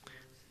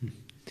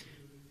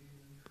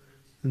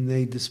 And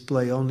they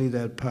display only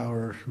that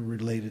power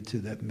related to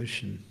that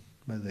mission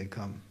when they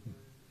come.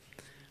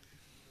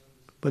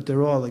 But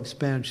they're all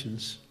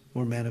expansions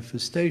or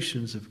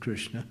manifestations of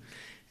Krishna,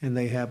 and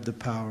they have the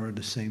power,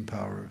 the same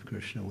power of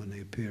Krishna when they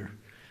appear.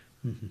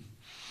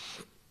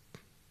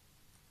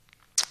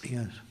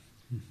 Yes.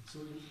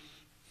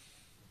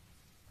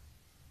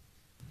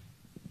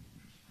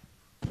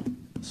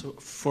 So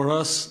for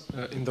us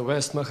in the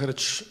West,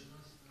 Maharaj,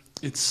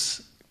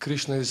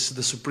 Krishna is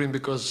the supreme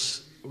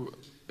because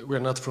we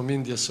are not from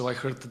India. So I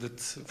heard that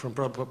from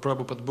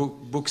Prabhupada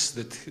books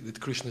that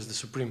Krishna is the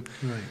supreme.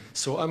 Right.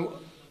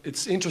 So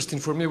it's interesting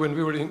for me when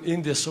we were in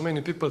India. So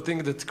many people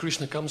think that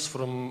Krishna comes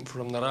from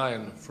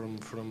Narayan,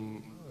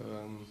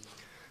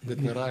 that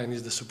Narayan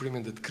is the supreme,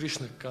 and that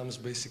Krishna comes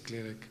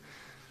basically like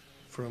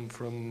from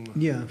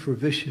for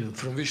Vishnu.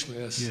 From Vishnu,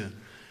 yes.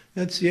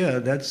 Yeah.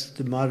 That's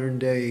the modern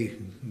day,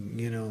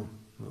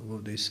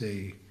 what they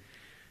say,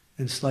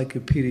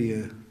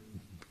 encyclopedia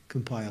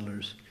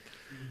compilers.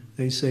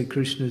 They say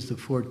Krishna is the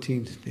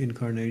 14th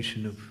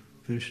incarnation of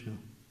Vishnu.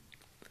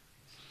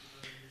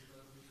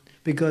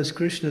 Because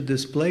Krishna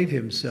displayed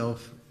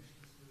himself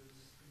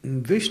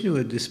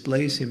Vishnu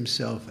displays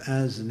himself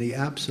as the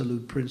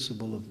absolute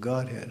principle of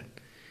Godhead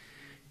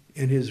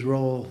in his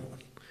role.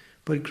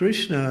 But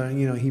Krishna,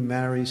 he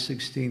marries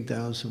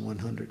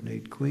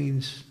 16,108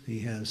 queens. He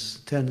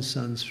has 10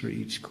 sons for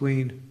each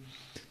queen.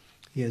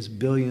 He has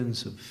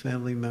billions of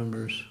family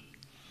members.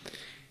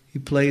 He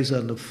plays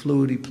on the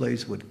flute. He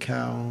plays with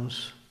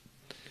cows.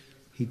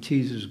 He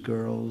teases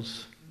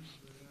girls.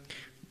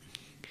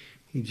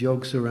 He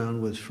jokes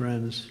around with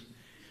friends.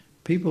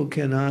 People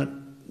cannot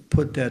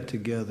put that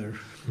together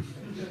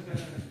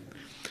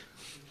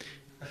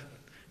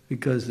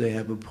because they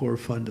have a poor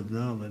fund of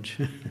knowledge.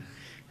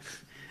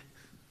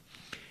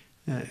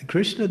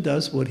 Krishna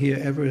does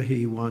whatever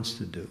he wants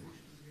to do.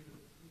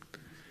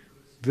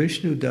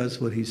 Vishnu does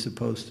what he's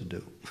supposed to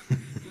do.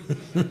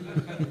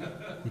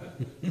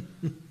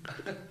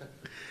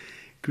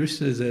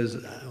 Krishna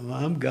says, well,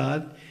 I'm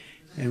God,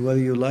 and whether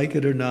you like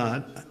it or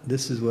not,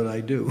 this is what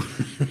I do.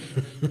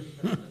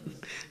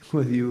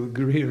 Whether you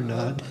agree or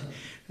not.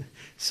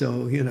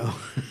 So,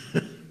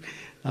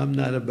 I'm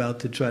not about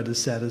to try to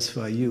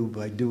satisfy you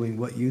by doing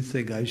what you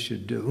think I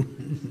should do.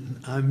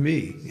 I'm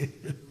me.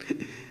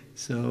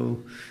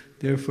 So,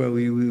 therefore,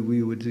 we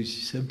would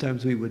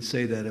sometimes we would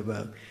say that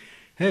about,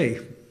 hey,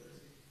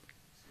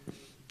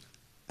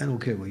 I don't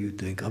care what you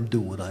think. I'm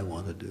doing what I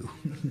want to do.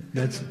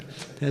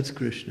 That's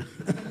Krishna.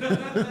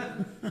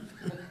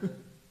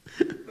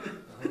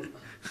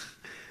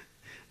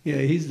 Yeah,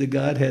 he's the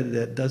Godhead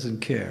that doesn't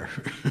care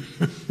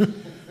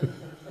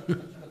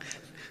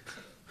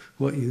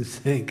what you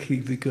think,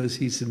 because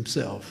he's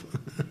himself.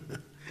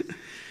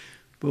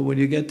 But when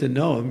you get to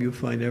know him, you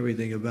find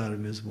everything about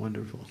him is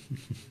wonderful.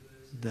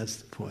 That's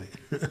the point.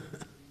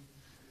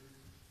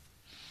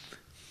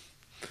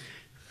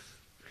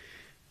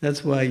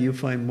 That's why you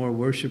find more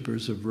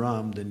worshippers of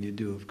Ram than you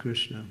do of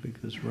Krishna,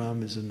 because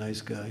Ram is a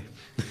nice guy.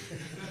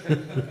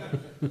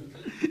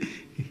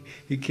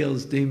 He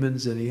kills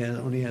demons and he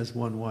only has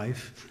one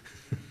wife.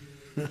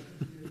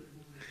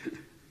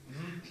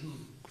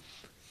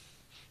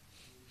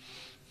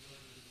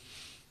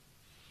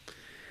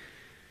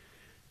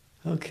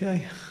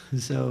 Okay,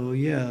 so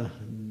yeah,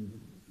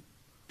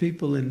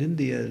 people in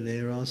India,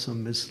 they're also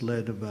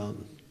misled about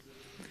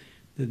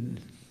the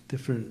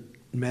different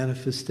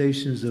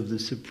manifestations of the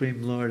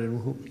Supreme Lord,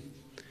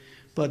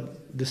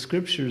 but the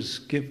scriptures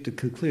give the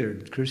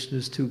clear.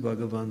 Krishna's tu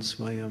Bhagavan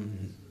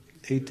Swayam,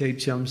 ete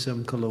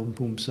chamsam kalom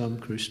pumsam,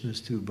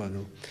 Krishna's tu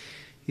Bhagavan.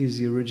 He's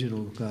the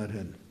original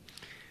Godhead.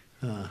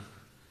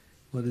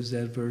 What is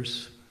that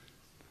verse?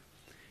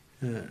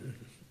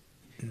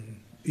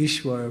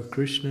 Ishwar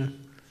Krishna.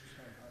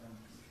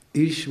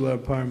 Ishwar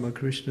Parama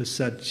Krishna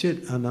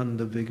Satchit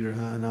Ananda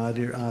Vigraha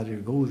Anadir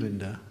Adir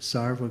Govinda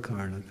Sarva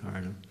Karna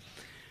Karna.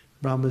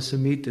 Brahma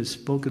Samhita,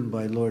 spoken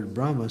by Lord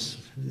Brahma,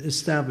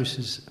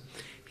 establishes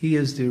he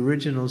is the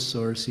original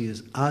source. He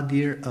is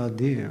Adir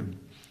Adir,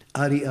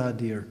 Adi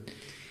Adir.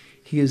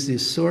 He is the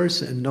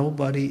source and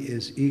nobody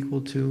is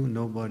equal to,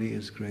 nobody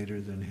is greater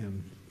than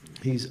him.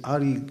 He's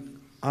Adi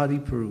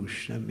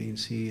Purush. That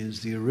means he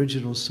is the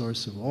original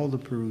source of all the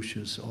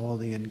Purushas, all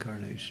the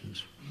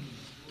incarnations.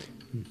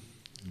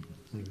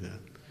 Like that.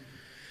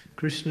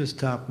 Krishna is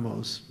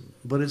topmost,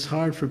 but it's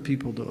hard for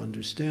people to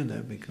understand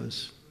that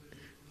because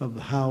of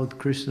how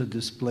Krishna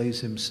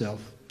displays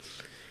himself.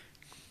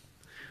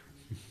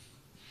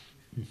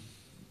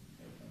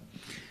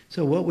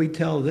 So what we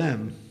tell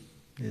them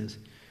is,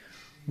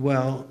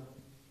 well,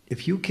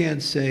 if you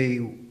can't say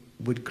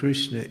what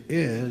Krishna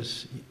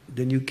is,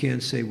 then you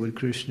can't say what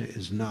Krishna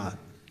is not.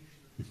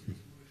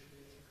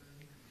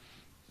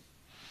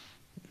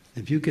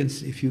 If you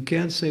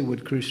can't say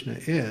what Krishna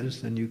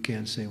is, then you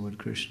can't say what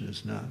Krishna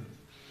is not.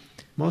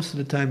 Most of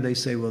the time they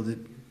say, well,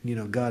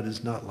 God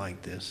is not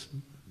like this.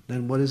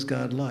 Then what is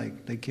God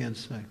like? They can't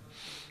say.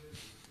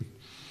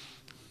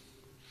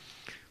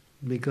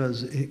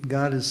 Because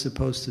God is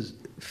supposed to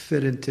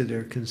fit into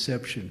their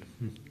conception.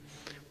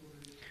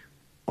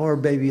 Or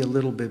maybe a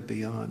little bit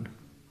beyond.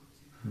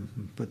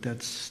 But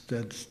that's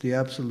the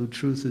absolute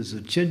truth is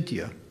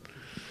achintya.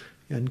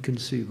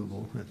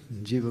 Inconceivable.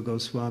 Jiva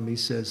Goswami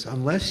says,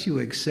 unless you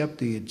accept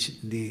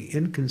the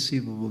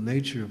inconceivable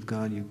nature of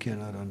God, you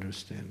cannot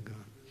understand God.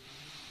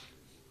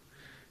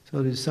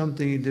 So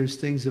there's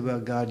things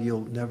about God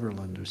you'll never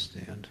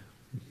understand.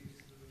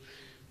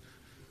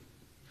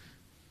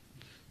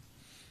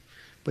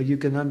 But you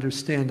can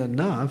understand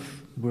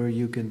enough where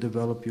you can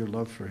develop your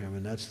love for Him,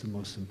 and that's the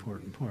most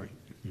important part.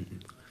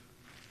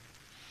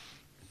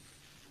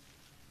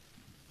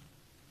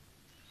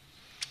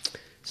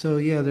 So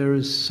yeah, there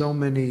is so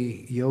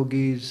many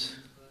yogis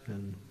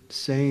and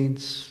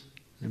saints,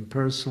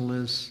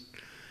 impersonalists,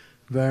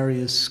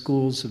 various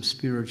schools of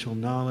spiritual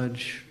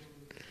knowledge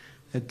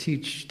that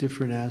teach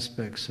different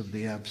aspects of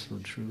the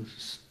absolute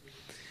truths.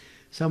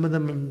 Some of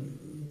them,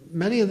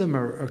 many of them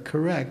are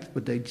correct,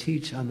 but they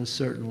teach on a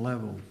certain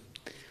level.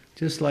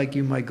 Just like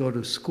you might go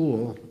to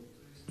school,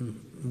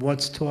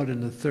 what's taught in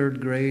the 3rd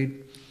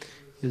grade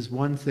is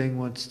one thing,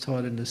 what's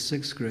taught in the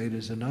 6th grade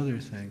is another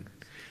thing.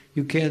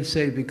 You can't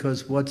say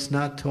because what's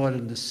not taught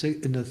in the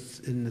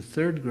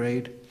 3rd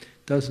grade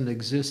doesn't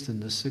exist in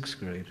the 6th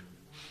grade.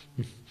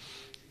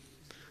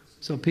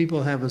 So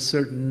people have a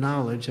certain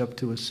knowledge up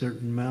to a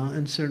certain amount,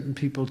 and certain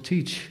people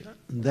teach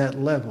that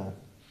level.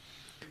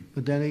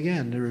 But then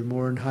again, there are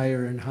more and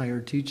higher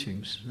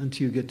teachings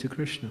until you get to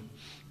Krishna.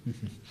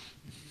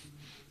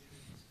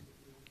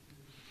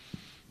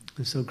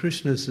 And so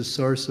Krishna is the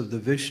source of the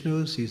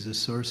Vishnus, he's the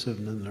source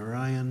of the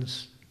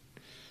Narayans,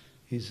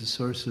 he's the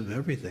source of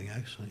everything,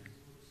 actually.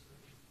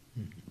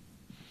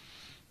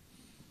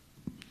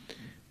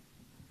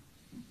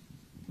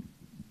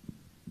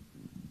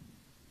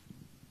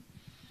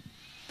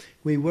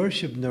 We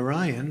worship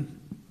Narayan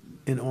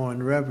in awe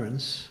and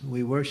reverence.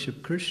 We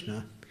worship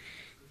Krishna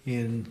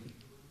in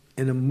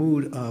a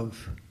mood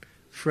of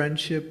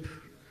friendship,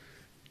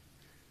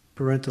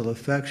 parental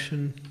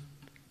affection,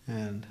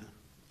 and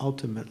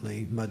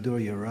ultimately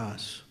Madhurya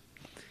Ras.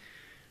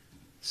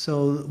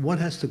 So one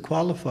has to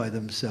qualify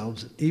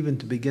themselves even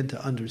to begin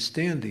to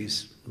understand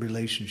these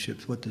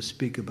relationships, what to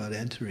speak about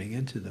entering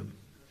into them.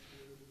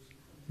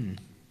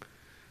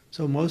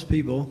 So most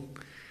people,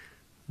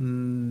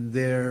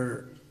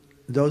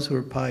 those who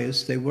are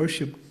pious, they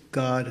worship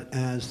God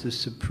as the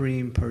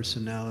Supreme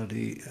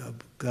Personality of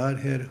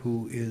Godhead,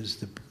 who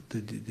is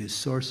the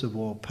source of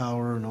all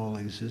power and all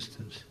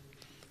existence.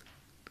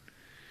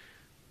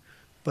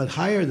 But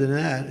higher than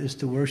that is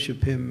to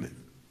worship Him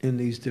in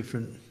these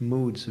different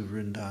moods of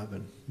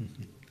Vrindavan.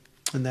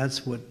 And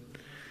that's what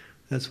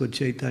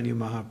Chaitanya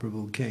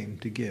Mahaprabhu came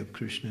to give,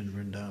 Krishna in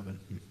Vrindavan.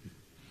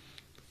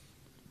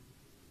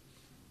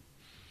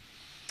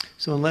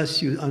 So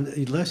unless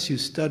you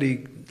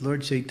study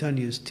Lord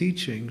Chaitanya's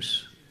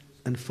teachings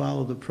and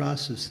follow the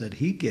process that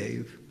he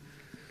gave,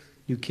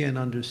 you can't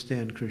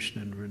understand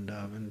Krishna in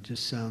Vrindavan. It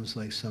just sounds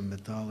like some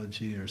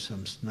mythology or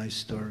some nice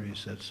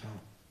stories, that's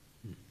all.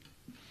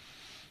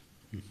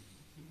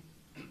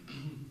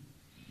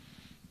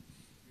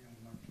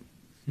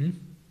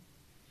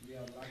 We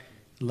are lucky.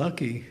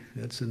 Lucky,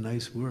 that's a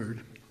nice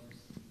word.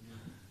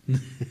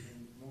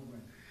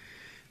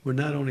 We're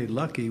not only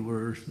lucky,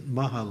 we're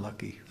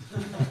maha-lucky.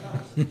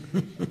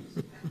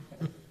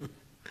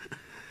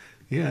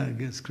 Yeah, I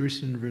guess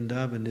Krishna in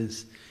Vrindavan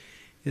is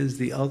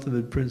the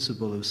ultimate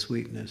principle of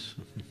sweetness.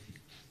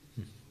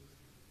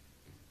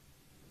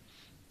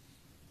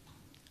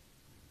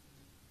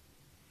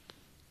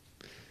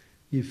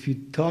 If you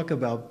talk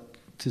about,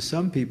 to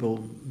some people,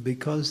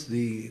 because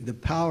the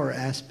power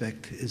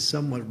aspect is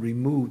somewhat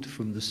removed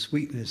from the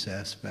sweetness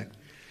aspect,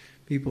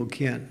 people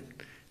can't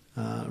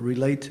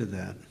relate to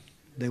that.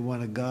 They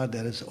want a God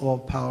that is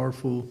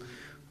all-powerful,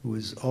 who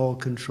is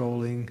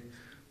all-controlling,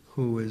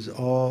 who is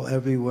all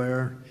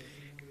everywhere,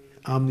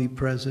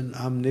 omnipresent,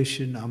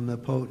 omniscient,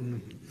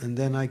 omnipotent, and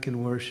then I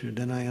can worship,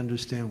 then I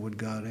understand what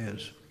God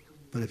is.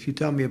 But if you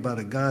tell me about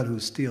a God who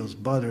steals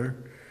butter,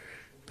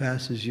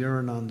 passes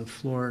urine on the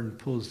floor and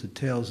pulls the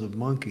tails of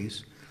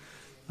monkeys,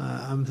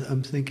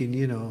 I'm thinking,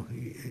 you're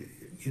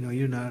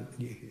not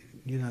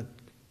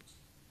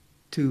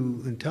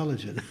too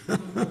intelligent.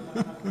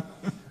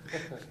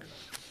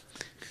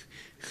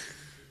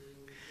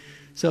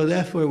 So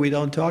therefore we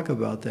don't talk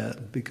about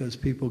that, because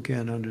people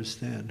can't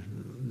understand.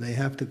 They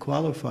have to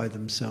qualify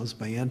themselves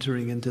by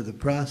entering into the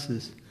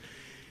process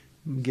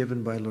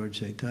given by Lord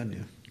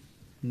Chaitanya.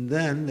 And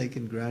then they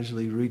can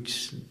gradually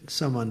reach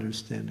some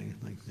understanding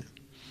like that.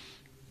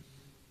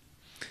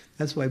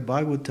 That's why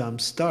Bhagavatam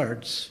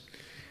starts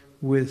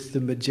with the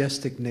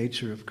majestic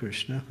nature of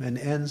Krishna and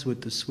ends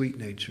with the sweet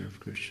nature of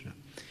Krishna.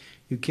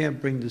 You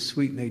can't bring the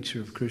sweet nature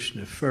of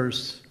Krishna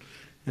first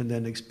and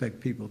then expect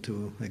people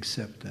to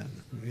accept that.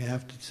 You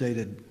have to say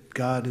that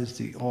God is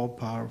the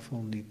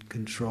all-powerful, the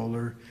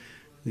controller,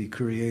 the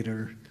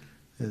creator,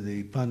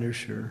 the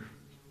punisher,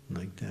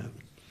 like that.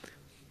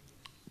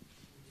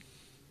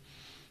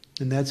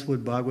 And that's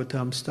what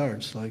Bhagavatam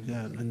starts, like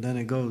that. And then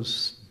it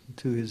goes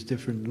to his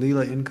different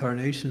Leela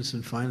incarnations,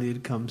 and finally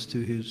it comes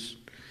to his,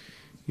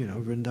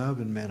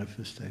 Vrindavan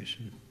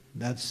manifestation.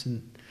 That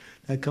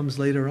comes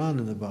later on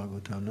in the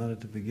Bhagavatam, not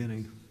at the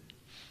beginning.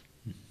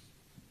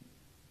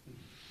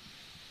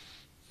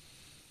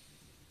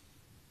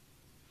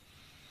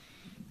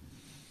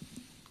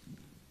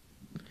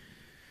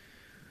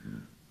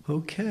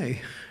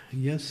 Okay.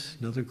 Yes,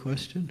 another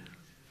question?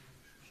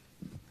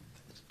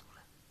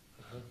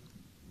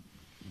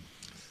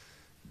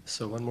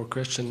 So one more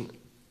question.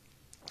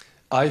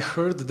 I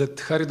heard that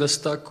Haridas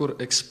Thakur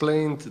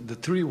explained the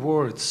 3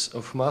 words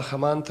of Maha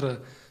Mantra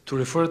to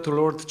refer to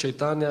Lord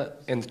Chaitanya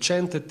and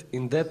chanted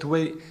in that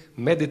way,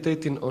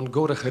 meditating on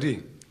Gaura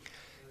Hari.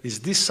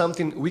 Is this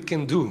something we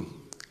can do?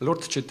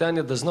 Lord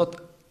Chaitanya does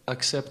not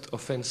accept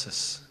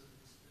offenses.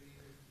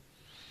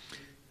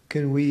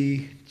 Can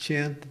we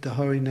chant the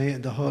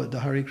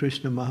Hare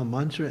Krishna Maha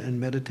Mantra and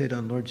meditate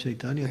on Lord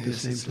Chaitanya at the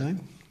same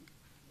time?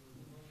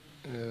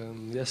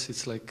 Yes,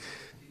 it's like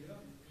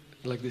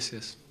this,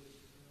 yes.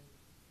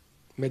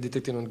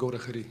 Meditating on Gaura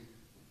Hari.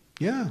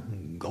 Yeah,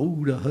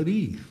 Gaura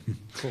Hari.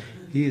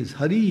 He is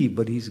Hari,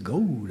 but he's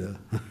Gaura.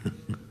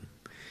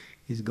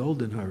 He's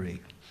Golden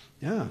Hari.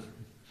 Yeah,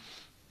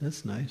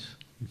 that's nice.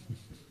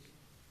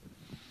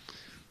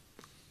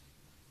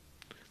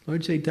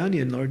 Lord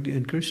Chaitanya and Lord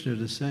and Krishna are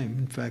the same.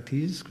 In fact,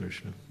 he is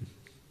Krishna.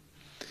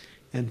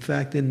 In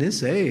fact, in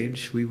this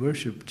age, we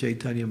worship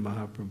Chaitanya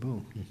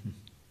Mahaprabhu.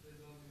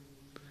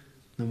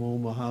 Namo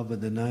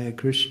Mahavadhanaya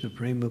Krishna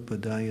Prema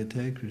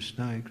Padayate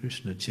Krishnaya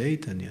Krishna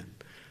Chaitanya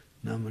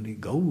Namani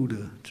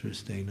Gauda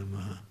Triste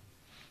Namaha.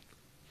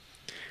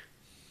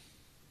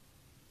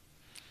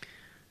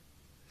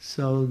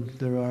 So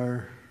there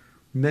are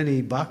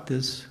many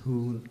bhaktas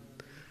who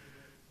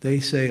they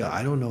say,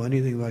 I don't know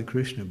anything about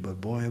Krishna, but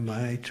boy am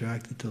I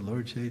attracted to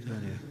Lord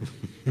Chaitanya.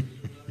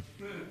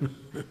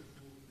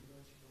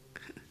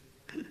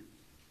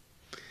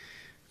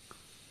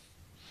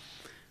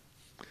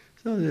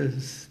 So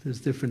there's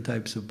different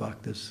types of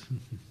bhaktas.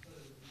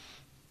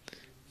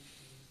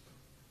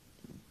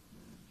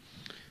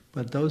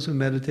 But those who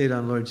meditate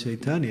on Lord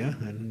Chaitanya,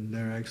 and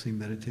they're actually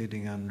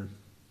meditating on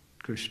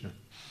Krishna,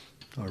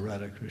 or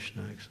Radha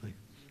Krishna actually.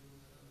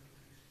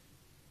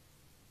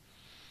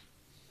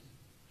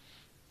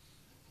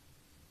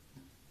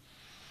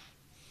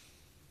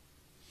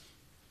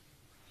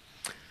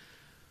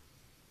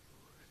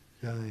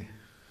 Jai.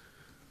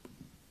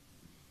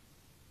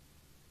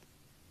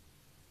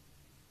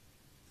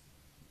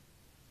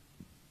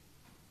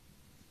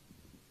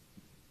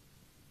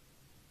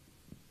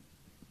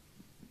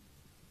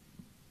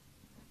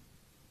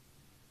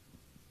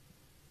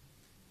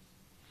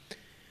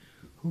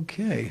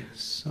 Okay,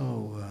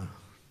 so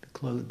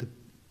the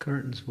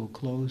curtains will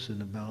close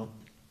in about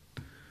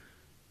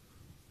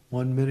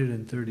 1 minute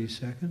and 30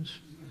 seconds.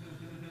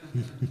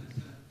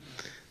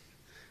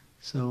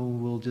 So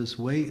we'll just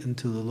wait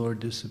until the Lord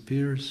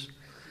disappears.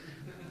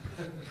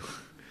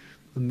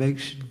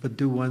 But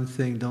do one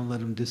thing, don't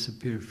let him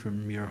disappear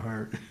from your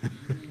heart.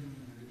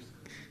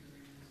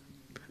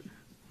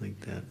 Like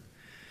that.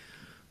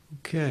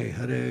 Okay,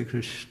 Hare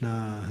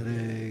Krishna,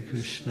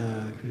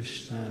 Krishna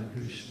Krishna,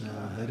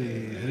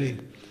 Hare Hare,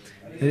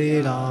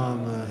 Hare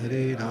Rama,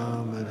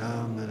 Rama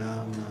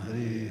Rama,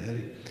 Hare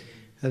Hare,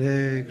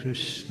 Hare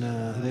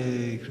Krishna,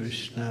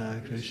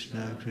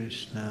 Krishna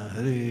Krishna,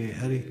 Hare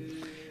Hare,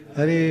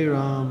 Hare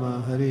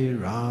Rama,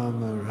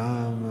 Rama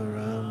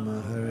Rama,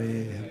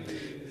 Hare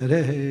Hare,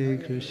 Hare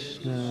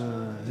Krishna,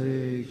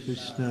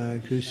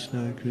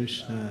 Krishna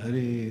Krishna,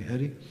 Hare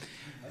Hare,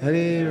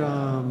 Hare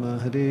Rama,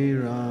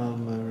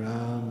 Rama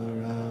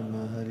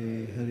Rama,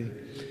 Hare Hare,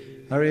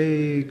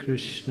 Hare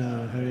Krishna,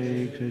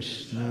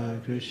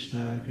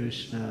 Krishna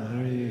Krishna,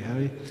 Hare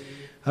Hare,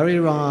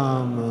 Hare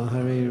Rama,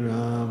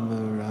 Rama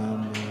Rama,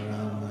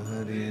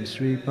 Hare.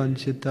 Sri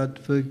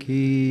Panchatattva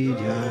ki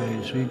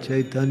jai, Sri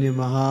Chaitanya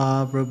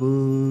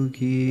Mahaprabhu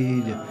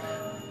ki jai,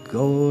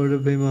 Gaura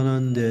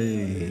Premanande.